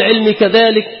 وطلاب العلم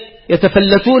كذلك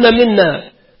يتفلتون منا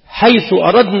حيث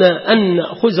أردنا أن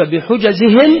نأخذ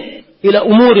بحجزهم إلى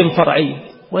أمور فرعية،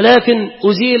 ولكن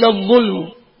أزيل الظلم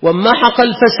ومحق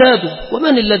الفساد.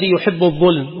 ومن الذي يحب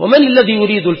الظلم ومن الذي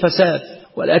يريد الفساد؟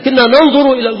 ولكننا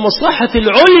ننظر إلى المصلحة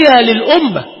العليا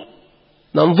للأمة،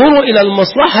 ننظر إلى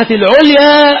المصلحة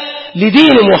العليا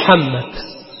لدين محمد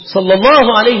صلى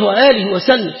الله عليه وآله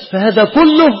وسلم. فهذا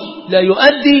كله لا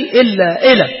يؤدي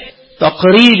إلا إلى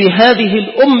تقريب هذه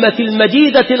الأمة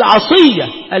المجيدة العصية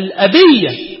الأبية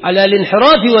على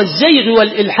الانحراف والزيغ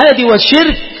والإلحاد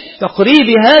والشرك، تقريب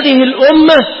هذه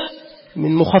الأمة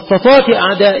من مخططات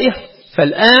أعدائها.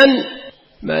 فالآن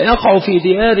ما يقع في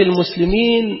ديار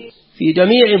المسلمين في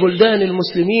جميع بلدان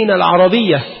المسلمين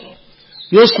العربية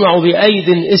يصنع بأيد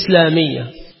إسلامية.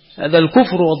 هذا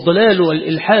الكفر والضلال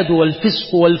والإلحاد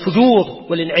والفسق والفجور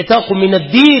والانعتاق من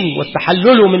الدين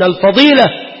والتحلل من الفضيلة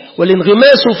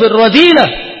والانغماس في الرذيلة،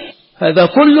 هذا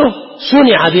كله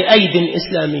صنع بأيد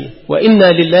إسلامية،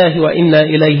 وإنا لله وإنا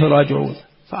إليه راجعون.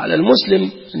 فعلى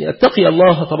المسلم أن يتقي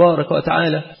الله تبارك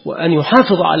وتعالى وأن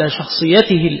يحافظ على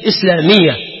شخصيته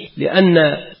الإسلامية، لأن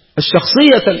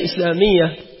الشخصية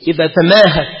الإسلامية إذا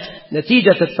تماهت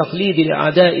نتيجة التقليد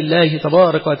لأعداء الله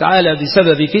تبارك وتعالى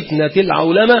بسبب فتنة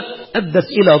العولمة أدت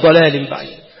إلى ضلال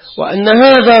بعيد. وأن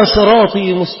هذا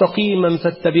صراطي مستقيما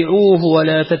فاتبعوه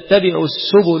ولا تتبعوا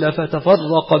السبل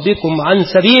فتفرق بكم عن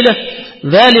سبيله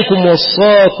ذلكم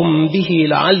وصاكم به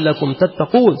لعلكم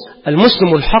تتقون.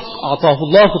 المسلم الحق أعطاه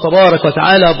الله تبارك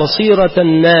وتعالى بصيرة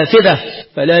نافذة،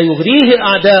 فلا يغريه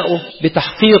أعداؤه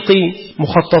بتحقيق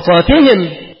مخططاتهم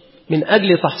من أجل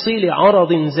تحصيل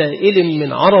عرض زائل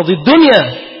من عرض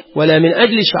الدنيا، ولا من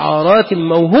أجل شعارات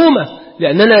موهومة،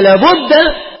 لأننا لابد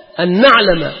أن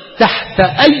نعلم تحت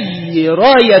أي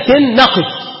راية نقف،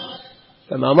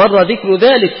 كما مر ذكر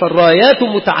ذلك. فالرايات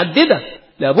متعددة،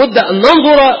 لابد أن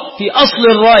ننظر في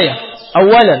أصل الراية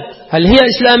أولا، هل هي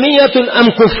إسلامية أم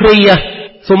كفرية؟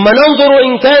 ثم ننظر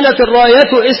إن كانت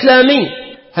الراية إسلامية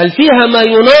هل فيها ما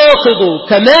يناقض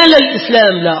كمال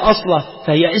الإسلام لا أصله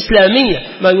فهي إسلامية،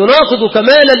 ما يناقض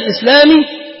كمال الإسلام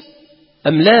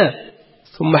أم لا؟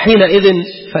 ثم حينئذ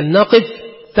فلنقف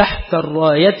تحت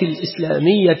الراية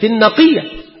الإسلامية النقية.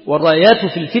 والرايات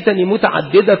في الفتن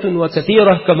متعددة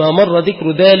وكثيرة كما مر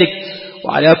ذكر ذلك.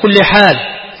 وعلى كل حال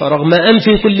فرغم أنف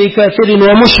كل كافر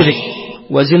ومشرك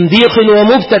وزنديق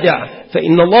ومبتدع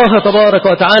فإن الله تبارك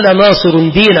وتعالى ناصر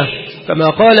دينه، كما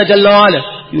قال جل وعلا: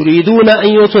 يريدون أن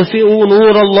يطفئوا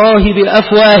نور الله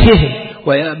بأفواههم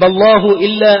ويأبى الله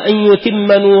إلا أن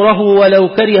يتم نوره ولو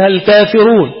كره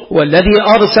الكافرون، والذي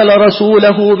أرسل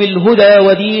رسوله بالهدى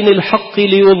ودين الحق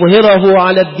ليظهره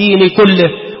على الدين كله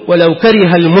ولو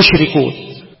كره المشركون.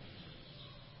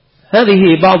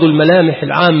 هذه بعض الملامح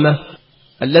العامة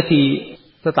التي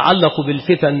تتعلق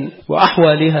بالفتن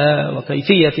وأحوالها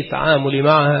وكيفية التعامل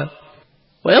معها.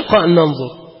 ويبقى أن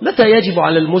ننظر متى يجب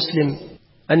على المسلم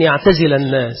أن يعتزل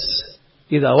الناس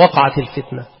إذا وقعت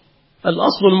الفتنة.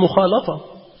 الأصل المخالطة،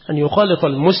 أن يخالط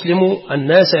المسلم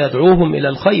الناس يدعوهم إلى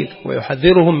الخير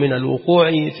ويحذرهم من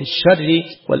الوقوع في الشر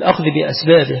والأخذ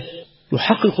بأسبابه،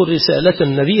 يحقق الرسالة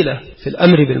النبيلة في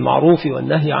الأمر بالمعروف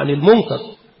والنهي عن المنكر،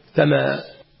 كما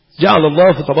جعل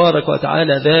الله تبارك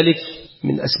وتعالى ذلك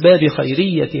من أسباب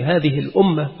خيرية هذه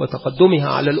الأمة وتقدمها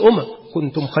على الأمم.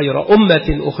 كنتم خير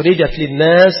أمة أخرجت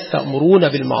للناس تأمرون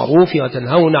بالمعروف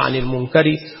وتنهون عن المنكر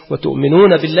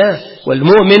وتؤمنون بالله.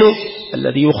 والمؤمن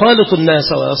الذي يخالط الناس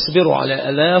ويصبر على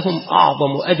أذاهم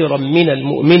أعظم أجرا من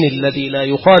المؤمن الذي لا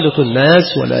يخالط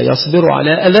الناس ولا يصبر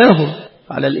على أذاهم.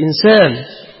 على الإنسان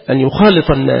أن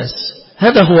يخالط الناس،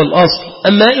 هذا هو الأصل.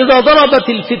 أما إذا ضربت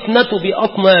الفتنة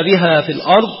بأطنابها في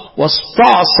الأرض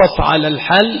واستعصت على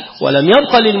الحل ولم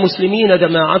يبق للمسلمين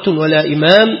جماعة ولا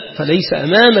إمام، فليس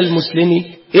أمام المسلم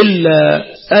إلا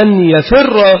أن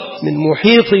يفر من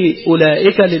محيط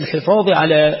أولئك للحفاظ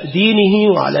على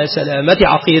دينه وعلى سلامة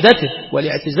عقيدته.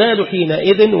 والاعتزال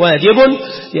حينئذ واجب،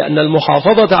 لأن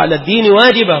المحافظة على الدين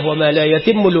واجبة، وما لا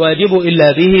يتم الواجب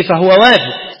إلا به فهو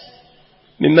واجب.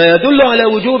 مما يدل على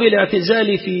وجوب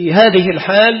الاعتزال في هذه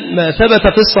الحال ما ثبت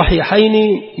في الصحيحين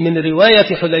من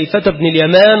رواية حذيفة بن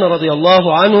اليمان رضي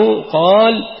الله عنه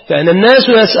قال: كان الناس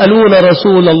يسألون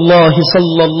رسول الله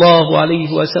صلى الله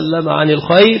عليه وسلم عن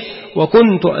الخير،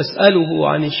 وكنت أسأله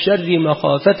عن الشر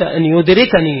مخافة أن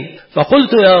يدركني،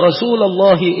 فقلت يا رسول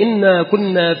الله إنا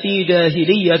كنا في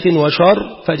جاهلية وشر،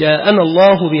 فجاءنا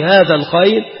الله بهذا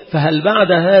الخير، فهل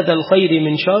بعد هذا الخير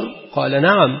من شر؟ قال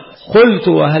نعم. قلت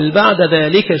وهل بعد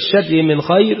ذلك الشر من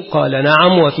خير؟ قال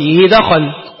نعم وفيه دخن.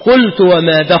 قلت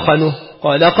وما دخنه؟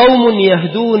 قال قوم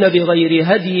يهدون بغير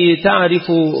هدي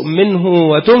تعرف منه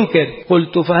وتنكر.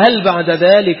 قلت فهل بعد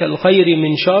ذلك الخير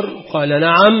من شر؟ قال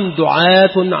نعم،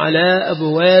 دعاة على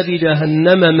أبواب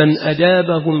جهنم من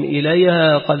أجابهم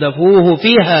إليها قذفوه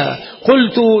فيها.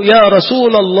 قلت يا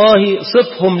رسول الله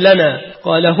صفهم لنا.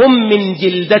 قال هم من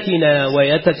جلدتنا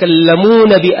ويتكلمون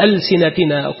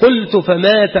بألسنتنا. قلت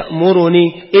فما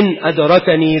تأمرني إن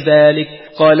أدركني ذلك؟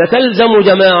 قال تلزم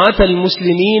جماعة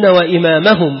المسلمين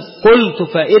وإمامهم. قلت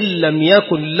فإن لم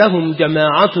يكن لهم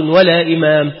جماعة ولا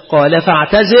إمام؟ قال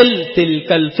فاعتزل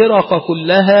تلك الفرق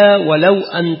كلها ولو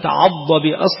أن تعض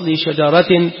بأصل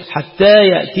شجرة حتى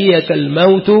يأتيك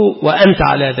الموت وأنت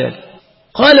على ذلك.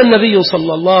 قال النبي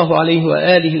صلى الله عليه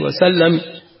وآله وسلم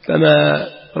كما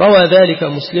روى ذلك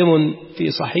مسلم في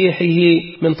صحيحه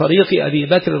من طريق أبي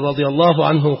بكر رضي الله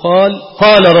عنه قال: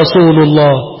 قال رسول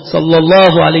الله صلى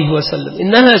الله عليه وسلم: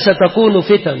 إنها ستكون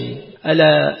فتن،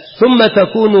 ألا ثم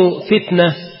تكون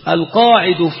فتنة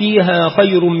القاعد فيها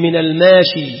خير من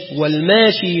الماشي،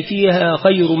 والماشي فيها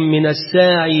خير من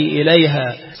الساعي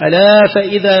إليها، ألا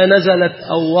فإذا نزلت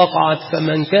أو وقعت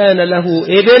فمن كان له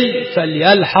إبل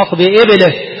فليلحق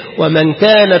بإبله، ومن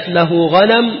كانت له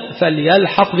غنم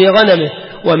فليلحق بغنمه،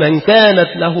 ومن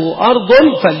كانت له أرض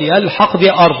فليلحق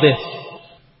بأرضه.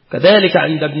 كذلك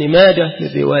عند ابن ماجه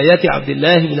من رواية عبد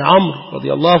الله بن عمرو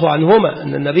رضي الله عنهما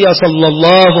أن النبي صلى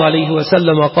الله عليه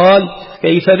وسلم قال: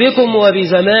 كيف بكم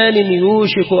وبزمان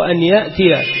يوشك أن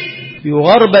يأتي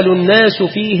يغربل الناس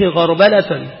فيه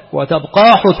غربلة،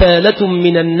 وتبقى حثالة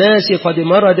من الناس قد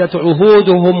مرجت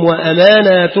عهودهم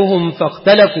وأماناتهم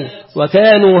فاختلفوا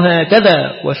وكانوا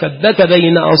هكذا، وشبك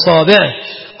بين أصابعه.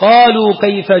 قالوا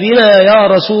كيف بنا يا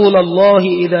رسول الله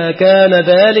إذا كان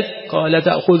ذلك؟ قال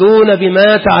تأخذون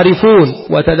بما تعرفون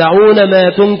وتدعون ما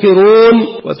تنكرون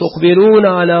وتقبلون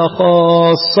على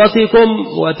خاصتكم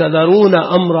وتذرون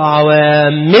أمر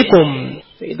عوامكم.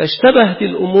 فإذا اشتبهت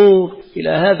الأمور إلى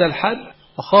هذا الحد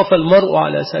وخاف المرء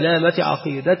على سلامة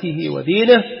عقيدته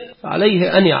ودينه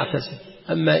فعليه أن يعتزل.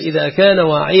 أما إذا كان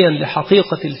واعيا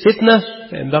لحقيقة الفتنة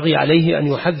فينبغي عليه أن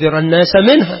يحذر الناس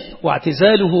منها،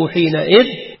 واعتزاله حينئذ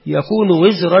يكون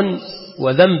وزرا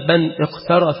وذنبا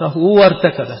اقترفه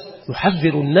وارتكبه.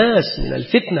 يحذر الناس من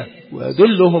الفتنة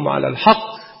ويدلهم على الحق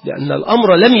لأن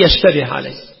الأمر لم يشتبه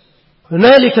عليه.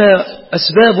 هنالك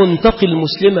أسباب تقي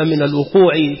المسلم من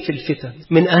الوقوع في الفتن،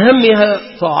 من أهمها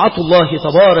طاعة الله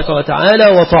تبارك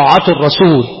وتعالى وطاعة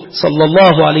الرسول صلى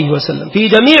الله عليه وسلم في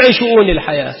جميع شؤون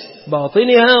الحياة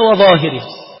باطنها وظاهرها.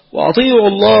 وأطيعوا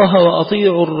الله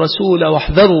وأطيعوا الرسول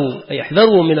واحذروا، أي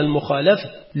احذروا من المخالفة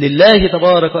لله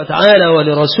تبارك وتعالى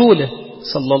ولرسوله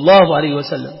صلى الله عليه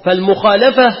وسلم.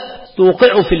 فالمخالفة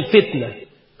توقع في الفتنة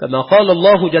كما قال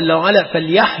الله جل وعلا: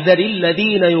 فليحذر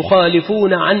الذين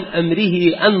يخالفون عن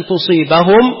أمره أن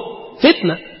تصيبهم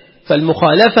فتنة.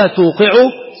 فالمخالفة توقع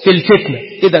في الفتنة.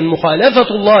 إذن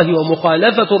مخالفة الله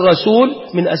ومخالفة الرسول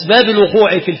من أسباب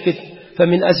الوقوع في الفتنة.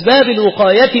 فمن أسباب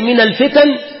الوقاية من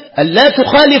الفتن ألا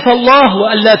تخالف الله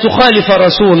وألا تخالف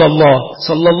رسول الله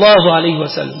صلى الله عليه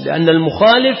وسلم، لأن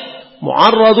المخالف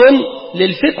معرض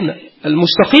للفتنة.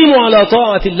 المستقيم على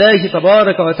طاعة الله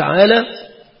تبارك وتعالى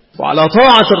وعلى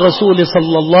طاعة الرسول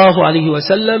صلى الله عليه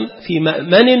وسلم في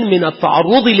مأمن من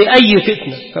التعرض لأي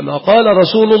فتنة، كما قال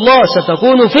رسول الله: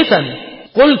 ستكون فتن.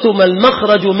 قلت ما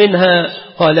المخرج منها؟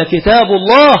 قال كتاب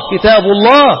الله، كتاب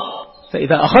الله.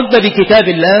 فإذا أخذت بكتاب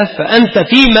الله فأنت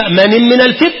في مأمن من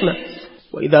الفتنة.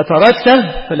 وإذا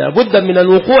تركته فلا بد من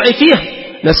الوقوع فيها،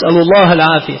 نسأل الله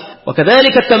العافية.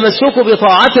 وكذلك التمسك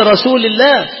بطاعة رسول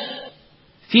الله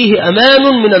فيه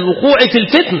أمان من الوقوع في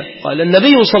الفتنة. قال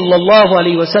النبي صلى الله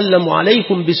عليه وسلم: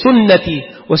 عليكم بسنتي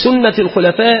وسنة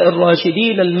الخلفاء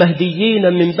الراشدين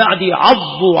المهديين من بعدي،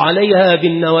 عضوا عليها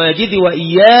بالنواجذ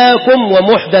وإياكم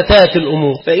ومحدثات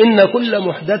الأمور، فإن كل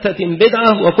محدثة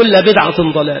بدعة وكل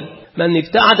بدعة ضلال. من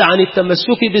ابتعد عن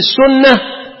التمسك بالسنة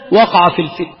وقع في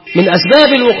الفتن. من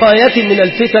أسباب الوقاية من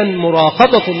الفتن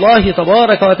مراقبة الله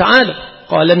تبارك وتعالى.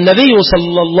 قال النبي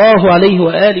صلى الله عليه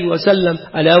وآله وسلم: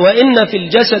 ألا وإن في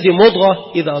الجسد مضغة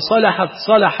إذا صلحت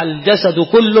صلح الجسد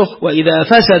كله، وإذا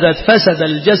فسدت فسد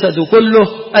الجسد كله،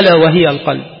 ألا وهي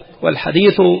القلب.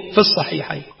 والحديث في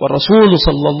الصحيحين. والرسول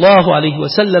صلى الله عليه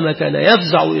وسلم كان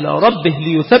يفزع إلى ربه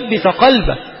ليثبت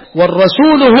قلبه،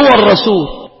 والرسول هو الرسول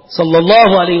صلى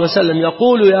الله عليه وسلم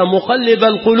يقول: يا مقلب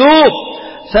القلوب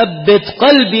ثبت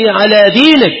قلبي على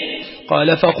دينك.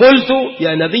 قال: فقلت: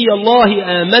 يا نبي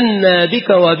الله آمنا بك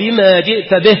وبما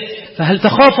جئت به، فهل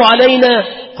تخاف علينا؟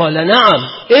 قال: نعم،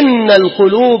 إن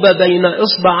القلوب بين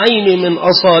إصبعين من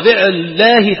أصابع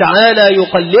الله تعالى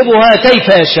يقلبها كيف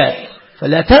يشاء،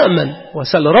 فلا تأمن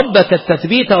وسل ربك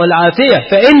التثبيت والعافية.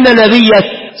 فإن نبيك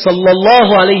صلى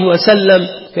الله عليه وسلم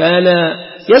كان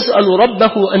يسأل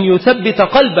ربه أن يثبت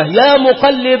قلبه: يا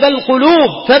مقلب القلوب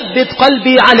ثبت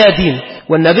قلبي على دينك.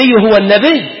 والنبي هو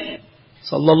النبي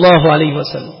صلى الله عليه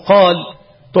وسلم قال: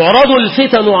 تعرض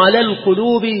الفتن على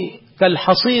القلوب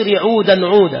كالحصير عودا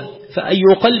عودا، فأي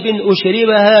قلب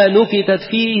أشربها نكتت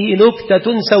فيه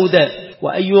نكتة سوداء،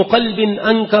 وأي قلب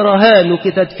أنكرها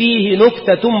نكتت فيه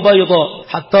نكتة بيضاء،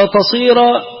 حتى تصير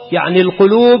يعني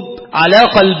القلوب على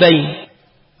قلبين،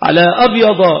 على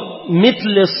أبيض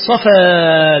مثل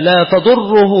الصفا لا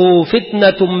تضره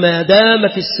فتنة ما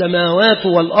دامت السماوات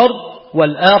والأرض،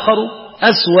 والآخر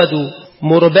أسود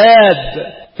مرباد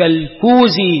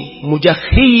كالكوز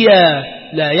مجخيا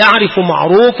لا يعرف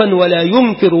معروفا ولا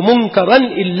ينكر منكرا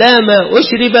إلا ما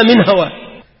أشرب من هواه.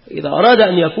 إذا أراد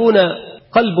أن يكون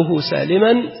قلبه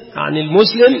سالما عن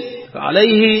المسلم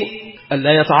فعليه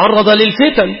ألا يتعرض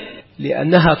للفتن،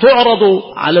 لأنها تعرض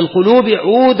على القلوب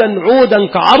عودا عودا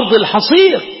كعرض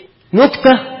الحصير،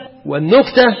 نكتة،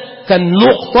 والنكتة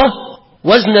كالنقطة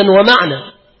وزنا ومعنى،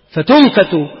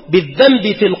 فتنكت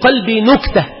بالذنب في القلب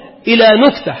نكتة إلى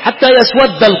نكتة حتى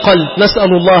يسود القلب،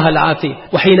 نسأل الله العافية.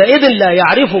 وحينئذ لا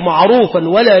يعرف معروفا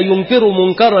ولا ينكر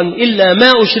منكرا إلا ما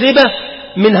أشربه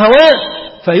من هواه،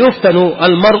 فيفتن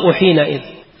المرء حينئذ.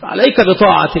 فعليك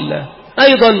بطاعة الله.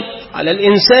 أيضا على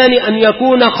الإنسان أن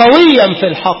يكون قويا في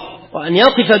الحق، وأن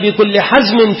يقف بكل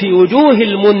حزم في وجوه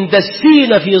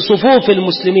المندسين في صفوف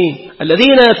المسلمين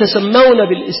الذين يتسمون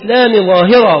بالإسلام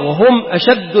ظاهرا وهم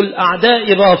أشد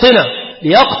الأعداء باطنا،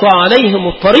 ليقطع عليهم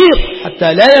الطريق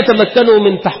حتى لا يتمكنوا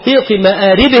من تحقيق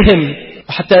مآربهم،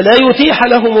 وحتى لا يتيح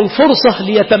لهم الفرصة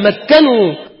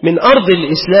ليتمكنوا من أرض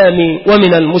الإسلام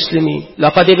ومن المسلمين.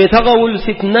 لقد ابتغوا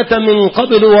الفتنة من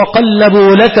قبل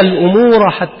وقلبوا لك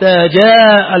الأمور حتى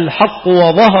جاء الحق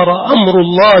وظهر أمر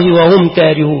الله وهم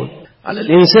كارهون. على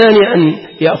الإنسان أن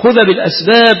يأخذ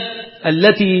بالأسباب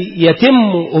التي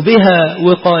يتم بها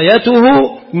وقايته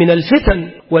من الفتن،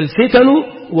 والفتن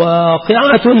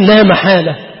واقعة لا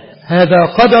محالة، هذا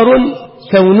قدر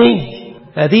كوني،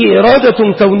 هذه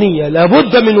إرادة كونية لا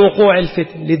بد من وقوع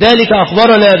الفتن، لذلك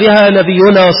أخبرنا بها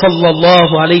نبينا صلى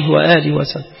الله عليه وآله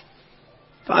وسلم.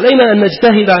 فعلينا أن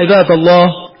نجتهد عباد الله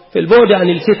في البعد عن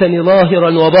الفتن ظاهرا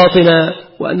وباطنا،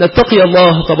 وأن نتقي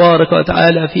الله تبارك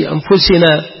وتعالى في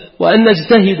أنفسنا، وأن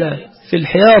نجتهد في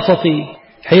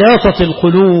حياطة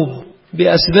القلوب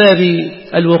بأسباب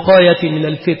الوقاية من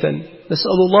الفتن.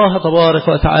 نسأل الله تبارك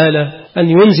وتعالى أن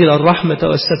ينزل الرحمة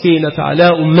والسكينة على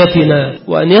أمتنا،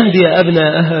 وأن يهدي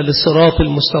أبناءها للصراط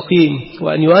المستقيم،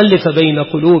 وأن يؤلف بين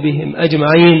قلوبهم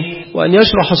أجمعين، وأن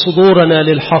يشرح صدورنا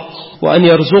للحق، وأن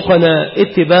يرزقنا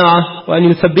اتباعه، وأن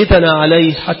يثبتنا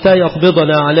عليه حتى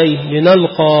يقبضنا عليه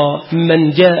لنلقى من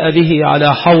جاء به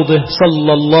على حوضه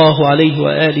صلى الله عليه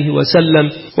وآله وسلم.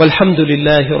 والحمد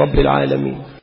لله رب العالمين.